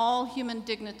and all human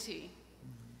dignity.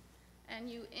 And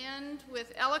you end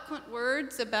with eloquent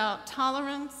words about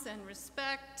tolerance and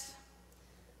respect,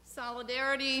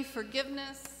 solidarity,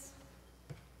 forgiveness,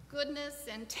 goodness,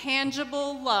 and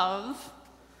tangible love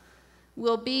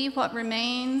will be what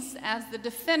remains as the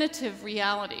definitive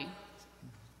reality.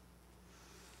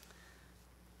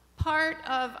 Part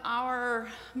of our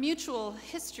mutual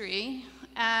history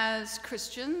as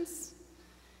Christians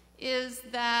is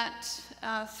that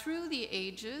through the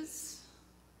ages,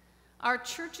 our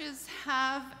churches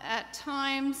have at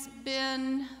times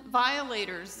been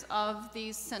violators of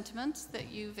these sentiments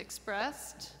that you've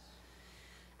expressed,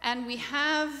 and we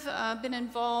have been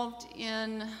involved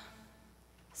in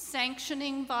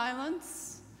sanctioning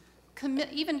violence,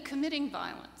 even committing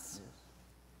violence.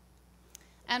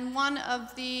 And one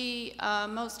of the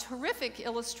most horrific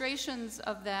illustrations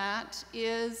of that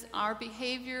is our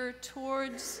behavior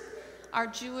towards our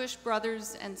Jewish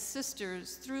brothers and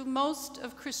sisters through most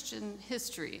of Christian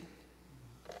history.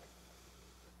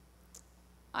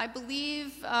 I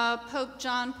believe Pope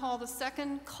John Paul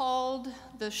II called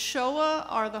the Shoah,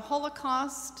 or the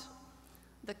Holocaust,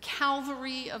 the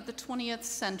Calvary of the 20th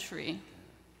century,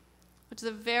 which is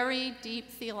a very deep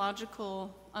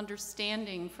theological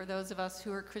understanding for those of us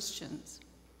who are Christians.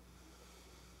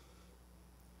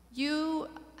 You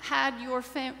had your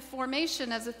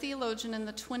formation as a theologian in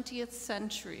the 20th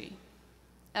century,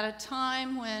 at a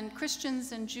time when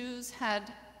Christians and Jews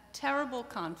had terrible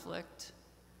conflict.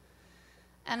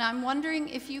 And I'm wondering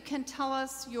if you can tell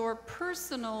us your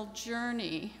personal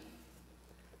journey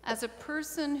as a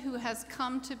person who has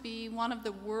come to be one of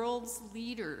the world's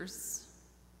leaders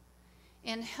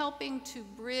in helping to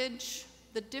bridge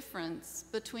the difference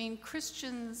between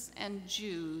Christians and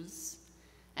Jews,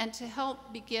 and to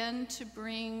help begin to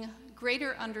bring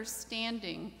greater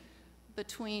understanding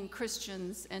between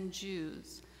Christians and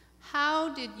Jews.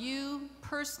 How did you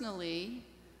personally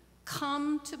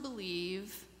come to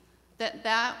believe that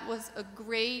that was a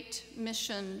great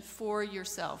mission for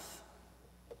yourself?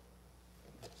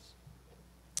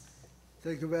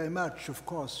 Thank you very much. Of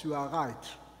course, you are right.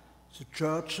 The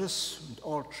churches, and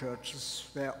all churches,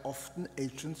 were often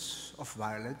agents of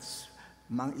violence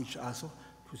among each other,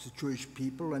 to the Jewish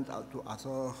people and to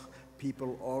other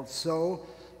people also.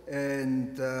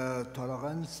 And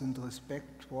tolerance and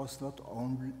respect was not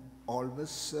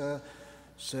always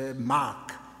the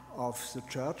mark of the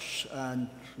church, and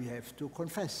we have to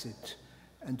confess it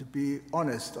and to be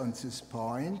honest on this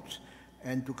point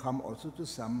and to come also to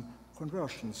some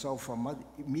conversion. So for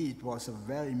me it was a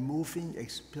very moving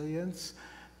experience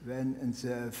when in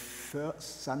the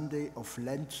first Sunday of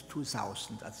Lent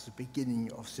 2000, at the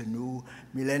beginning of the new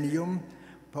millennium,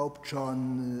 Pope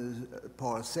John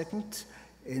Paul II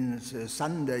in the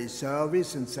Sunday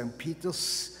service in St.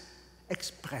 Peter's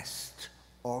expressed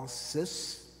all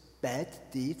these bad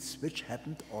deeds which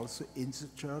happened also in the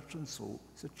church and through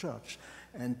the church.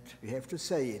 And we have to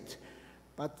say it.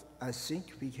 But I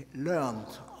think we learned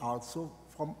also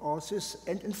from all this,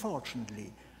 and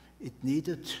unfortunately it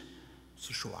needed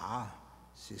the Shoah,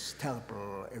 this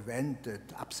terrible event, that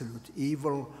absolute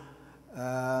evil,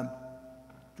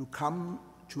 to come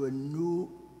to a new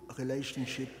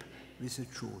relationship with the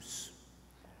Jews.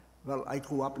 Well, I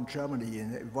grew up in Germany,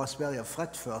 and it was very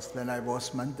afraid first when I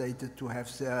was mandated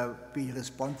to be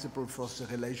responsible for the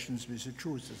relations with the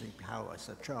Jews. I think, how as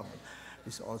a German,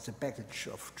 with all the baggage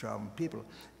of German people,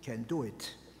 can do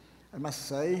it. I must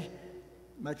say,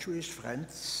 my Jewish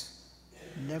friends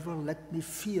never let me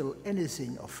feel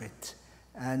anything of it.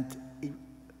 And it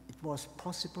was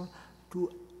possible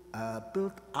to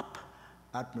build up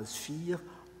atmosphere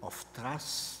of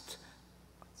trust,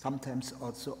 sometimes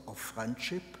also of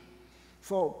friendship.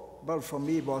 For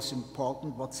me it was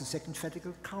important what the Second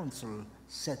Vatican Council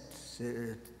said,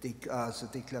 the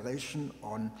declaration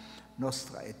on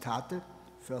Nostra Aetate.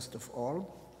 First of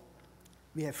all,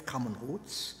 we have common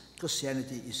roots.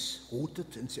 Christianity is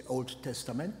rooted in the Old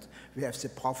Testament. We have the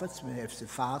prophets, we have the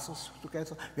fathers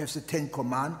together, we have the Ten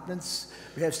Commandments,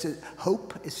 we have the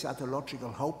hope,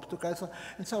 eschatological hope together.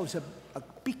 And so it's a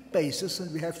big basis,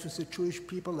 and we have to the Jewish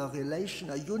people a relation,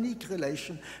 a unique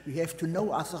relation. We have to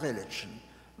know other religion.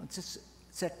 And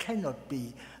there cannot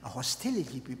be a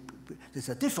hostility. There's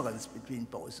a difference between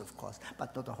both, of course,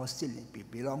 but not a hostility. We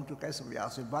belong together. We are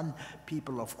the one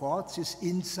people of God. This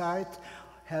insight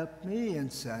helped me,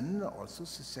 and then also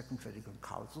the Second Vatican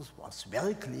Council was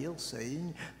very clear,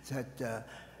 saying that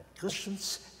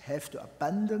Christians have to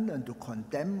abandon and to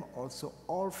condemn also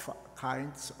all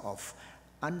kinds of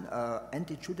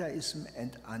anti-Judaism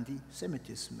and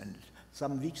anti-Semitism. And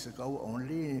some weeks ago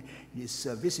only, in his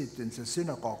visit in the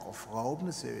synagogue of Rome,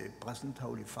 the present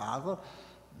Holy Father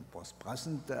was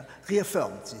present,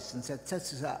 reaffirmed this and said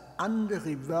this is an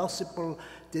irreversible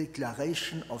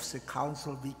declaration of the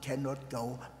Council. We cannot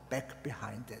go back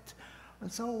behind it.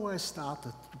 And so I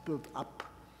started to build up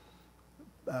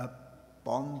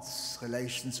bonds,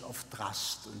 relations of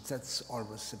trust, and that's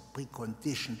always a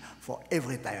precondition for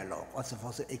every dialogue, also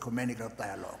for the ecumenical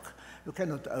dialogue. You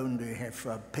cannot only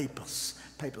have papers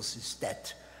is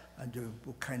dead, and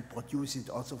you can produce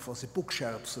it also for the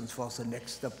bookshelves and for the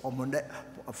next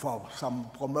for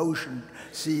some promotion,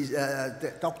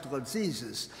 doctoral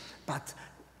thesis. But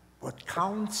what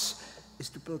counts is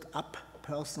to build up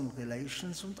personal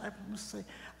relations, and I must say,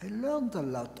 I learned a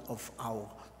lot of our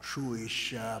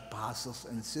Jewish brothers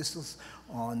and sisters.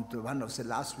 On one of the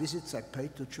last visits I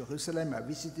paid to Jerusalem, I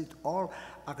visited all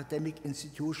academic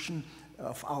institutions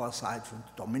of our side, from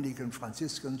Dominican,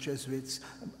 Franciscan, Jesuits,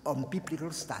 on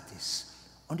biblical studies.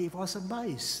 And I was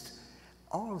amazed.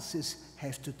 All this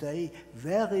have today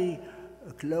very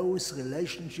close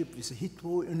relationship with the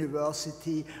Hebrew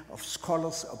University of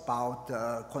scholars about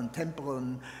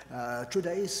contemporary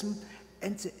Judaism.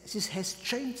 And this has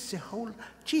changed the whole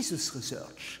Jesus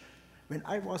research. When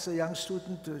I was a young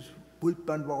student,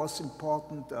 Bultmann was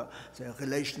important, the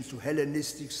relations to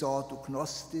Hellenistic thought, to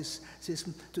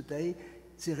Gnosticism. Today,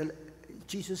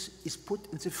 Jesus is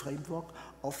put in the framework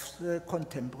of the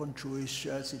contemporary Jewish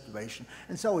situation.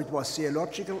 And so it was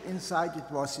theological insight,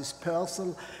 it was his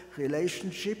personal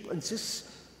relationship, and this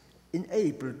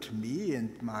enabled me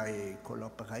and my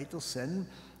collaborators then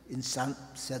in some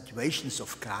situations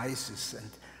of crisis. And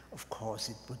of course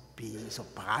it would be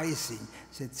surprising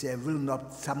that there will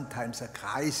not sometimes a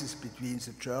crisis between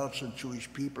the church and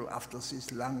Jewish people after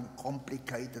this long,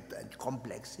 complicated and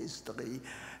complex history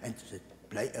and the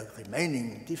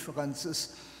remaining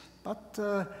differences. But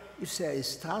if there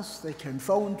is trust, I can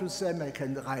phone to them, I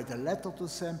can write a letter to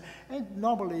them, and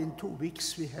normally in 2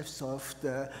 weeks we have solved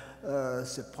the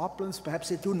problems. Perhaps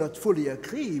they do not fully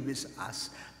agree with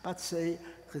us, but they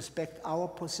respect our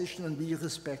position and we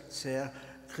respect their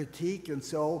critique, and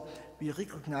so we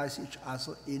recognize each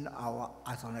other in our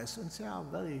otherness. And there are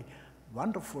very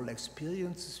wonderful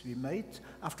experiences we made.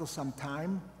 After some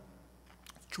time,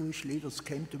 Jewish leaders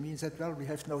came to me and said, well, we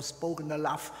have now spoken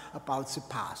enough about the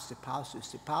past. The past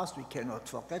is the past, we cannot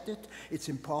forget it. It's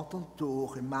important to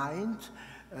remind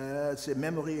the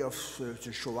memory of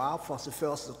the Shoah for the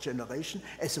first generation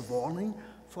as a warning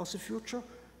for the future.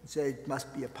 So it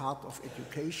must be a part of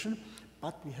education,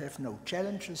 but we have no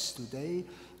challenges today,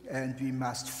 and we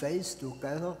must face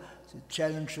together the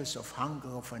challenges of hunger,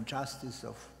 of injustice,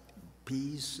 of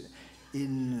peace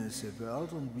in the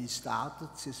world. And we started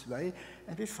this way,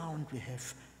 and we found we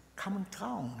have common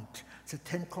ground, the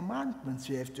 10 Commandments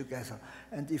we have together.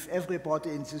 And if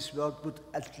everybody in this world would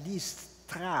at least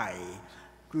try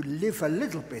to live a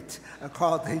little bit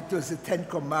according to the 10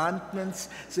 Commandments,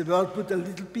 the world would a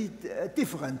little bit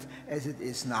different as it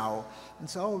is now. And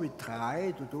so we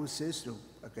try to do this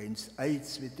against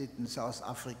AIDS, we did in South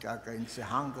Africa, against the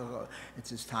hunger at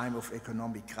this time of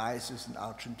economic crisis in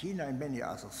Argentina, and many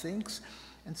other things.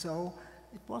 And so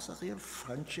it was a real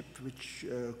friendship which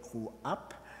grew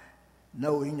up,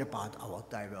 knowing about our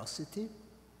diversity,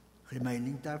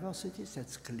 remaining diversities,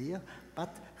 that's clear,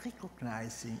 but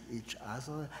recognizing each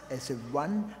other as a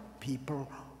one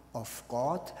people of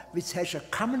God, which has a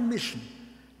common mission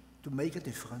to make a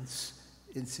difference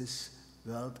in this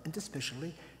world, and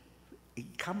especially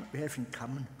we have in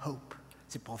common hope,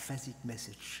 the prophetic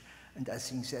message. And I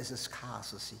think there's a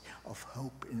scarcity of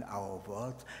hope in our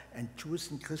world, and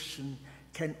Jews and Christians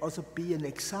can also be an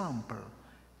example.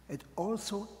 And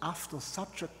also after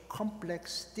such a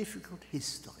complex, difficult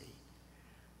history,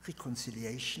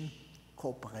 reconciliation,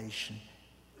 cooperation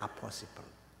are possible.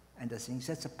 And I think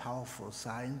that's a powerful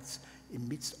science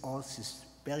amidst all these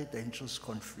very dangerous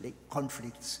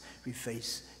conflicts we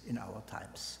face in our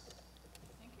times.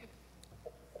 Thank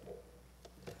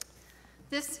you.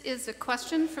 This is a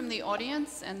question from the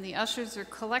audience, and the ushers are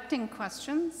collecting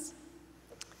questions.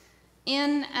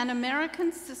 In an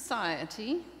American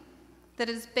society that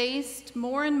is based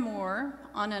more and more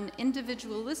on an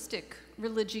individualistic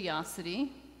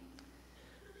religiosity,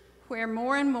 where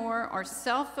more and more are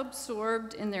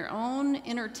self-absorbed in their own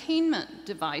entertainment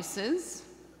devices,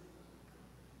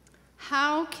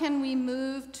 how can we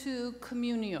move to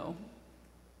communio?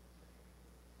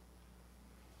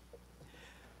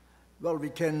 Well, we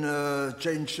can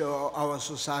change our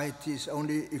societies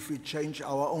only if we change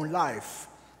our own life.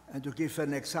 And to give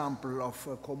an example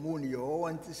of communio,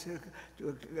 and this,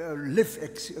 to live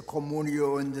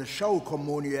communio and show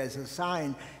communio as a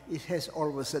sign, it has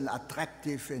always an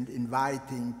attractive and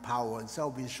inviting power. And so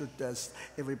we should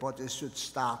everybody should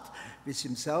start with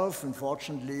himself.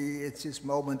 Unfortunately, at this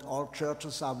moment, all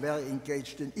churches are very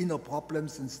engaged in inner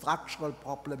problems and structural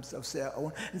problems of their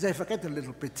own, and they forget a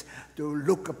little bit to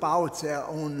look about their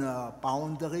own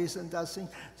boundaries. And I think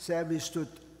there we should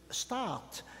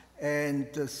start and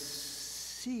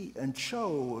see and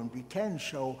show, and we can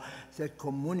show that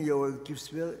communio gives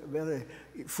very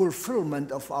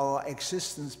fulfillment of our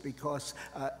existence, because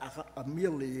a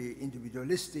merely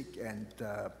individualistic and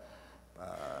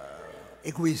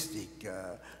egoistic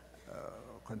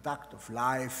conduct of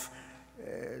life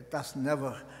does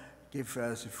never give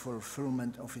us the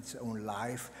fulfillment of its own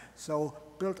life. So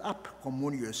build up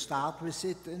communio, start with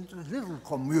it in little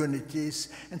communities,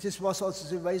 and this was also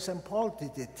the way St. Paul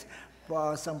did it.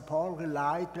 St. Paul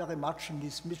relied very much in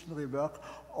his missionary work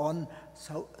on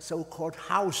so-called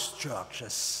house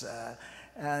churches,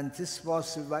 and this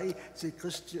was the way the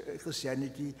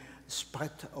Christianity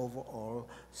spread over all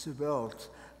the world.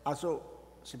 Also,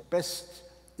 the best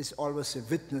is always a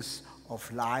witness of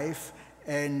life,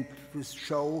 and to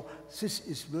show this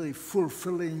is really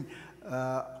fulfilling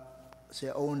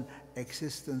their own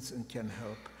existence and can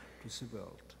help to the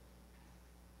world.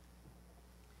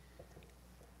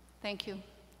 Thank you.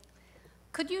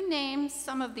 Could you name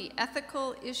some of the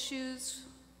ethical issues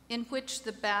in which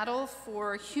the battle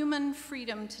for human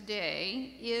freedom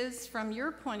today is, from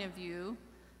your point of view,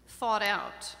 fought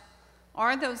out?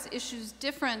 Are those issues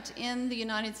different in the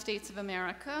United States of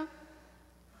America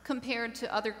compared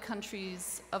to other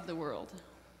countries of the world?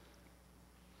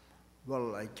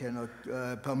 Well, I cannot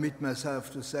permit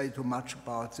myself to say too much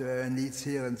about needs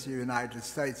here in the United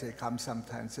States. I come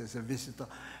sometimes as a visitor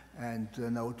and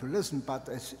know to listen, but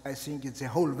I think it's the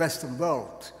whole Western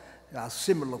world. There are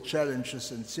similar challenges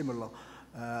and similar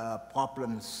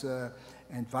problems,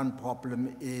 and one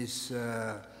problem is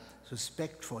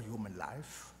respect for human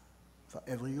life, for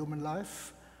every human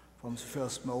life, from the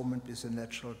first moment with a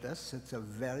natural death. It's a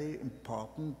very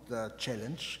important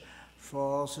challenge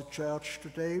for the Church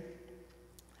today.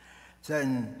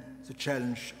 Then the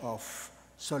challenge of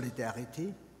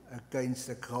solidarity against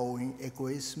the growing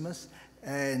egoisms,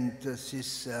 and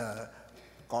this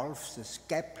gulf, this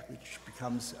gap, which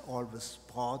becomes always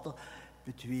broader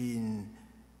between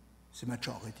the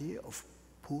majority of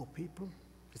poor people,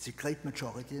 it's a great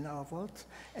majority in our world,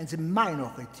 and the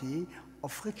minority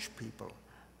of rich people.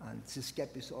 And this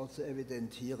gap is also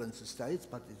evident here in the States,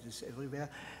 but it is everywhere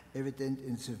evident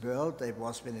in the world.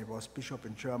 When I was bishop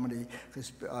in Germany,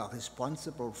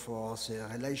 responsible for the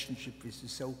relationship with the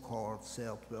so-called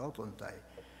Third World, and I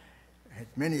had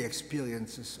many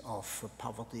experiences of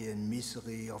poverty and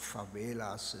misery, of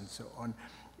favelas and so on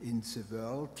in the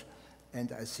world.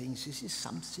 And I think this is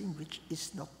something which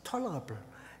is not tolerable,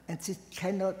 and it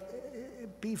cannot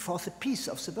be for the peace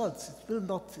of the world. It will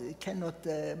not, cannot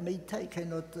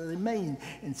remain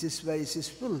in this way.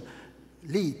 This will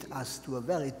lead us to a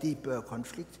very deep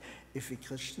conflict if we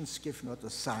Christians give not a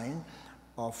sign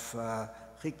of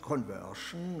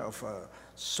reconversion, of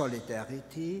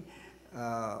solidarity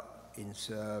in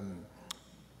the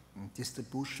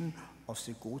distribution of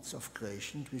the goods of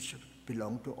creation which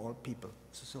belong to all people.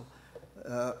 So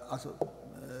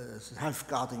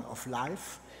safeguarding of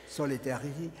life,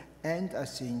 solidarity, and I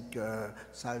think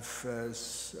self-guarding,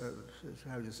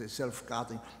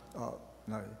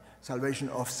 salvation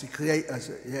of the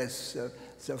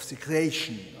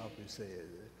creation, obviously,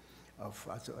 of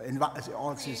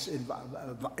all these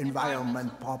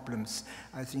environment problems.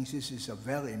 I think this is a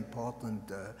very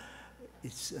important.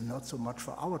 It's not so much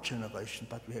for our generation,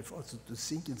 but we have also to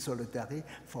think in solidarity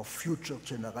for future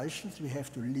generations. We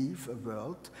have to leave a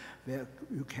world where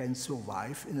you can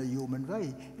survive in a human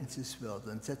way in this world,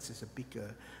 and that is a big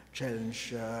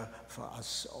challenge for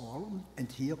us all.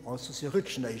 And here also the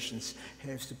rich nations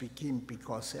have to begin,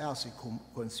 because they are the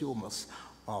consumers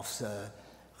of the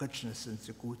richness and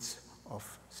the goods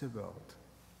of the world.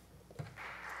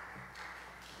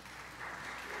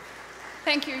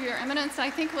 Thank you, Your Eminence.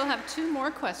 I think we'll have two more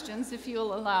questions, if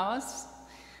you'll allow us.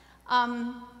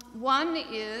 One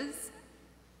is,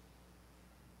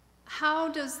 how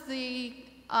does the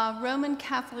Roman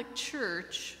Catholic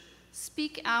Church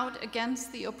speak out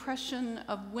against the oppression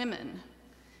of women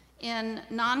in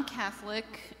non-Catholic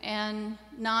and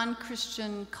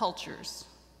non-Christian cultures?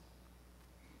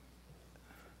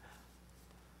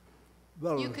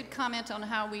 Well, you could comment on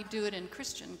how we do it in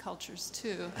Christian cultures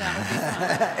too. That would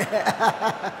be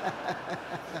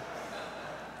fun.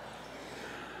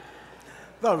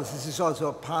 Well, this is also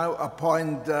a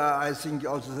point, I think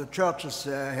also the churches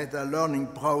had a learning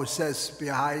process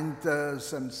behind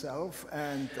themselves,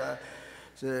 and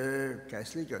the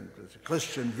Catholic and the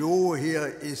Christian view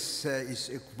here is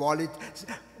equality.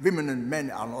 Women and men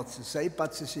are not the same,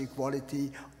 but this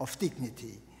equality of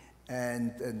dignity.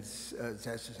 And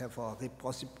there's therefore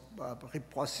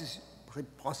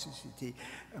reciprocity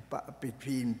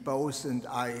between both, and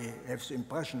I have the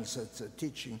impression that the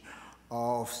teaching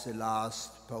of the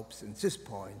last popes in this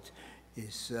point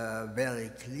is very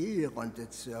clear, and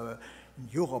it's in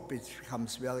Europe it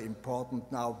becomes very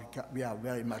important now. We are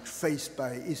very much faced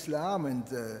by Islam and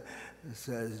the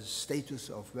status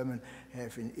of women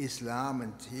have in Islam,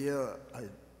 and here I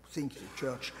think the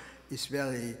Church is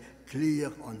very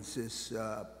clear on this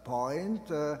point,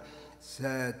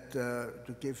 that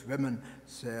to give women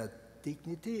their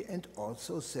dignity and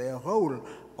also their role,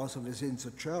 also within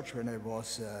the Church. When I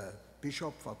was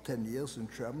bishop for 10 years in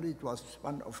Germany, it was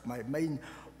one of my main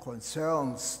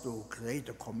concerns to create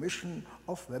a commission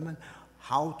of women,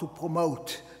 how to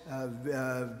promote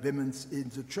women in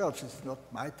the church. It's not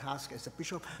my task as a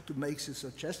bishop to make the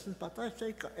suggestions, but I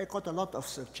think I got a lot of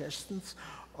suggestions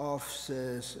of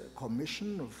the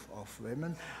commission of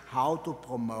women, how to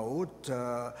promote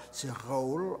the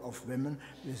role of women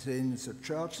within the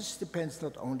church. This depends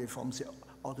not only from the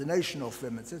ordination of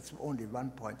women, that's only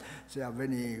one point. There are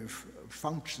many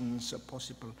functions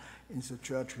possible in the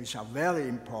church which are very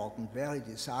important, very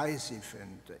decisive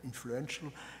and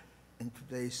influential in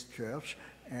today's church,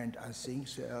 and I think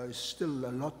there is still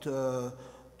a lot to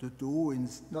do,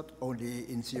 not only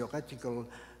in theoretical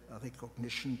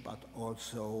recognition, but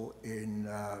also in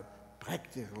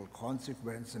practical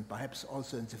consequence, and perhaps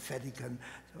also in the Vatican,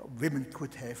 women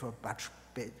could have a much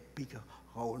bigger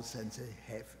role than they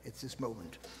have at this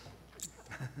moment.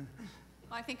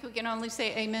 I think we can only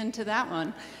say amen to that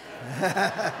one.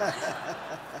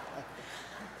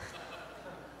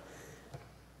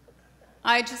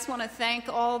 I just want to thank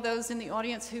all those in the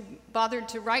audience who bothered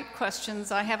to write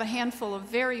questions. I have a handful of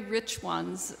very rich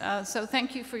ones, so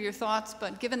thank you for your thoughts,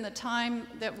 but given the time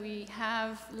that we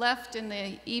have left in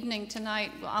the evening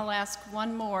tonight, I'll ask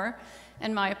one more,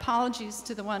 and my apologies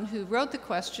to the one who wrote the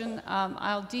question.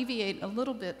 I'll deviate a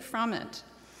little bit from it.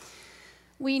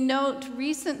 We note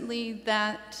recently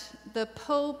that the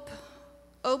Pope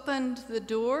opened the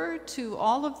door to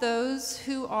all of those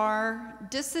who are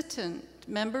dissident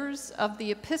members of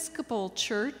the Episcopal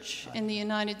Church in the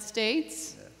United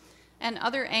States and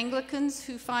other Anglicans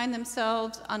who find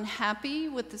themselves unhappy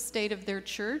with the state of their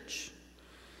church.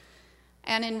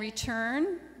 And in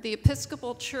return, the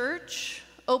Episcopal Church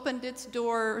opened its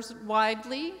doors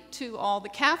widely to all the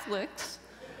Catholics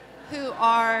who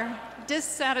are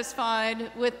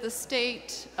dissatisfied with the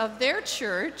state of their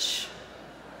church.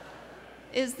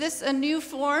 Is this a new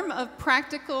form of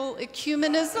practical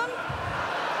ecumenism?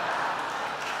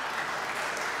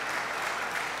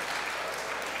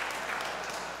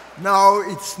 No,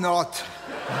 it's not.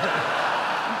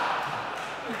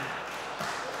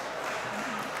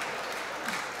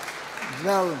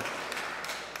 Well,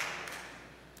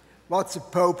 what the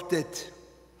Pope did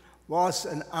was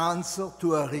an answer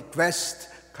to a request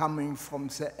coming from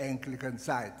the Anglican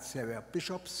side. There were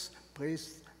bishops,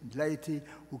 priests, and laity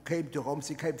who came to Rome.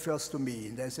 They came first to me,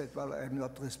 and they said, well, I'm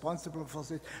not responsible for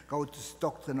this, go to the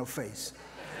doctrine of faith.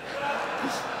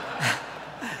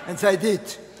 And they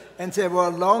did. And there were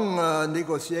long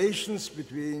negotiations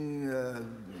between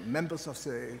members of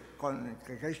the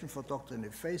Congregation for Doctrine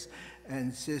of Faith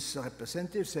and these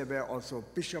representatives. There were also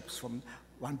bishops,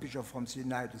 one bishop from the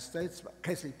United States,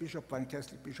 Catholic bishop, one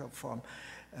Catholic bishop from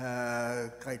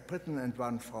Great Britain, and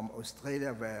one from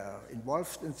Australia were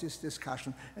involved in this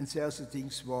discussion. And there the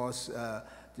things was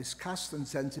discussed, and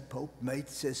then the Pope made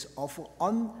this offer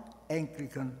on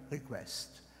Anglican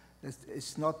request.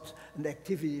 It's not an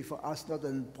activity for us, not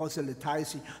a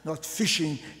proselytizing, not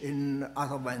fishing in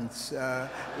other one's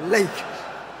lake.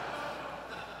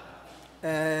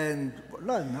 And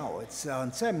well, now it's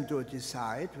on them to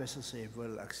decide whether they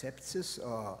will accept this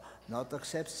or not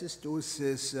accept this, do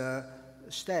this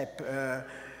step.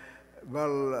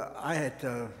 Well, I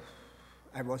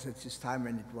was at this time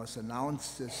when it was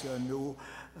announced, this new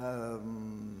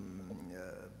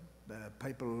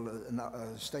papal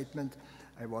statement.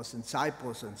 I was in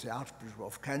Cyprus, and the Archbishop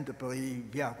of Canterbury,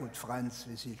 we are good friends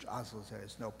with each other, there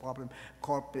is no problem.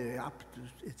 Called me up,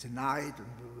 it's a night, and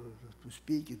to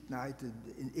speak at night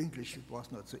in English, it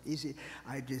was not so easy.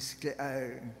 I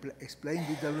explained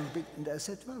it a little bit, and I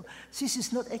said, well, this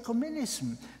is not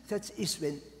ecumenism. That is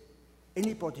when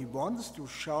anybody wants to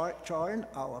join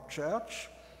our church,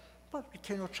 but we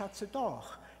cannot shut the door.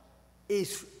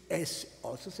 As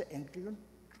also the Anglican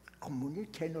Communion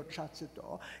cannot shut the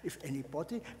door if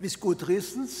anybody, with good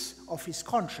reasons of his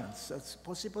conscience, that's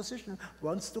the position,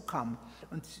 wants to come.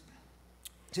 And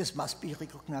this must be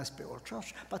recognized by all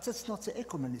church, but that's not the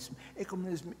ecumenism.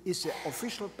 Ecumenism is the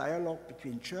official dialogue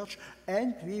between church,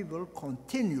 and we will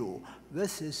continue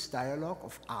with this dialogue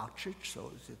of Archich,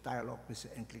 so the dialogue with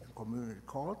the Anglican Communion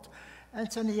Court. And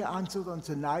then he answered on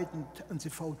the night and on the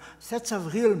phone. That's a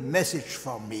real message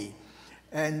for me.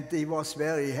 And he was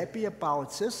very happy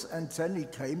about this, and then he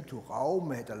came to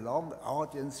Rome, had a long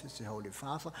audience with the Holy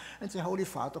Father, and the Holy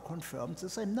Father confirmed the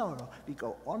same. No, we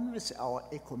go on with our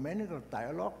ecumenical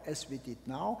dialogue as we did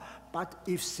now, but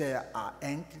if there are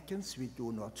Anglicans we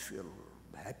do not feel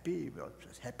happy with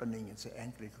what's happening in the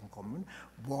Anglican Communion,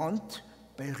 want,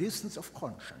 by reasons of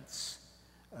conscience,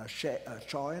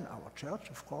 join our church,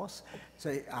 of course,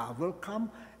 they are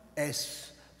welcome,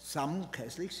 as some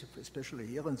Catholics, especially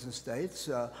here in the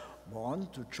States,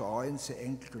 want to join the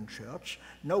Anglican Church.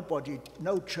 No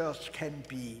church can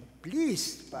be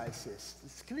pleased by this,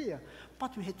 it's clear.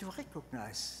 But we have to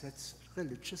recognize that's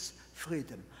religious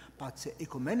freedom. But the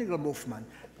ecumenical movement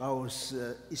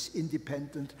is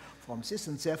independent from this,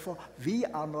 and therefore we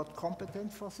are not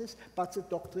competent for this, but the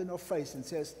doctrine of faith. And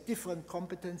there's different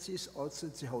competencies also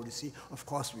in the Holy See. Of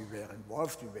course, we were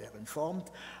involved, we were informed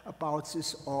about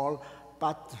this all.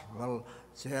 But, well,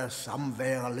 some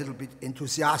were a little bit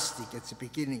enthusiastic at the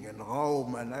beginning in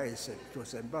Rome, and I said to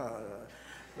them,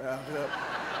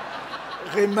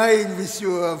 remain with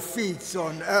your feet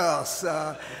on earth.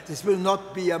 This will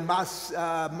not be a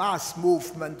mass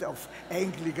movement of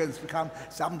Anglicans.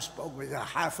 Some spoke with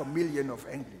 500,000 of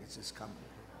Anglicans is coming.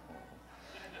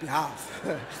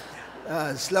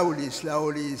 Slowly,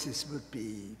 this would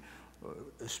be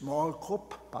a small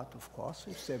group, but of course,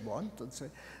 if they want, and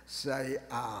they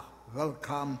are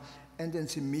welcome. And in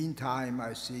the meantime,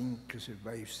 I think the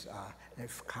waves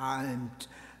have calmed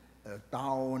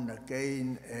down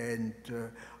again, and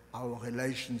our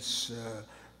relations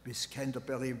with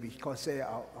Canterbury, because they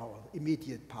are our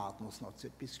immediate partners, not the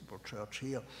Episcopal Church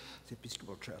here. The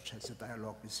Episcopal Church has a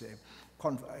dialogue with the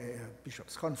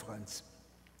Bishops' Conference.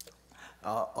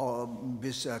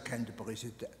 With Canterbury,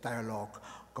 the dialogue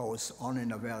goes on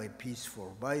in a very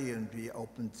peaceful way, and we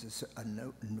opened a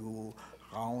new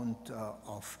round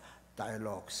of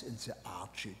dialogues in the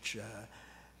Archich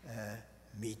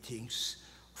meetings.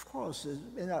 Of course,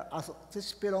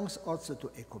 this belongs also to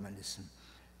ecumenism.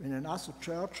 When another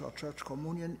church or church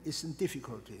communion is in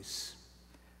difficulties,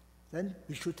 then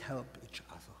we should help each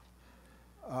other.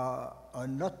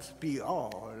 Not be, they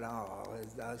are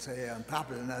in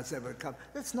trouble and they will come.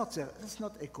 That's not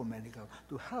ecumenical.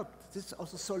 To help, this is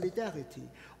also solidarity.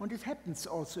 And it happens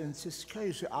also in this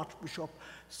case. The Archbishop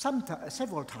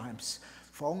several times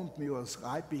phoned me or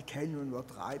write me, can you not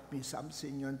write me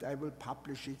something, and I will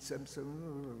publish it. And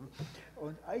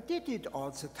I did it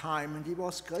all the time, and he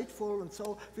was grateful, and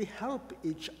so we help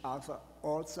each other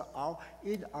also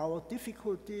in our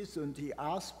difficulties, and he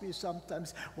asked me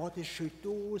sometimes what I should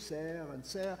do there and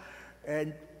there,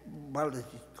 and well, it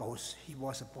goes, he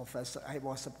was a professor, I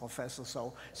was a professor,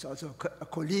 so it's also a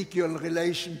collegial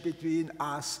relation between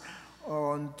us.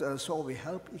 And so we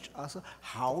help each other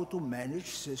how to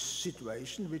manage this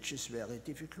situation, which is very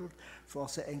difficult for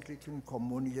the Anglican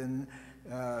Communion,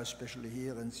 especially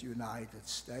here in the United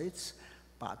States,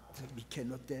 but we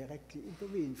cannot directly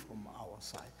intervene from our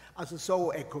side.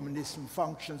 So ecumenism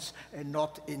functions and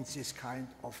not in this kind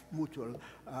of mutual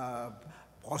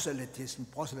proselytism.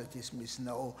 Proselytism is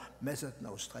no method,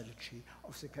 no strategy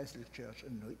of the Catholic Church,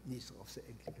 and neither of the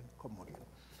Anglican Communion.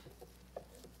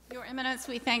 Your Eminence,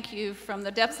 we thank you from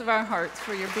the depths of our hearts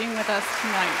for your being with us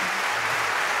tonight.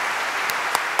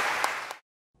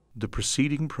 The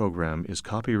preceding program is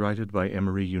copyrighted by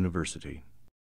Emory University.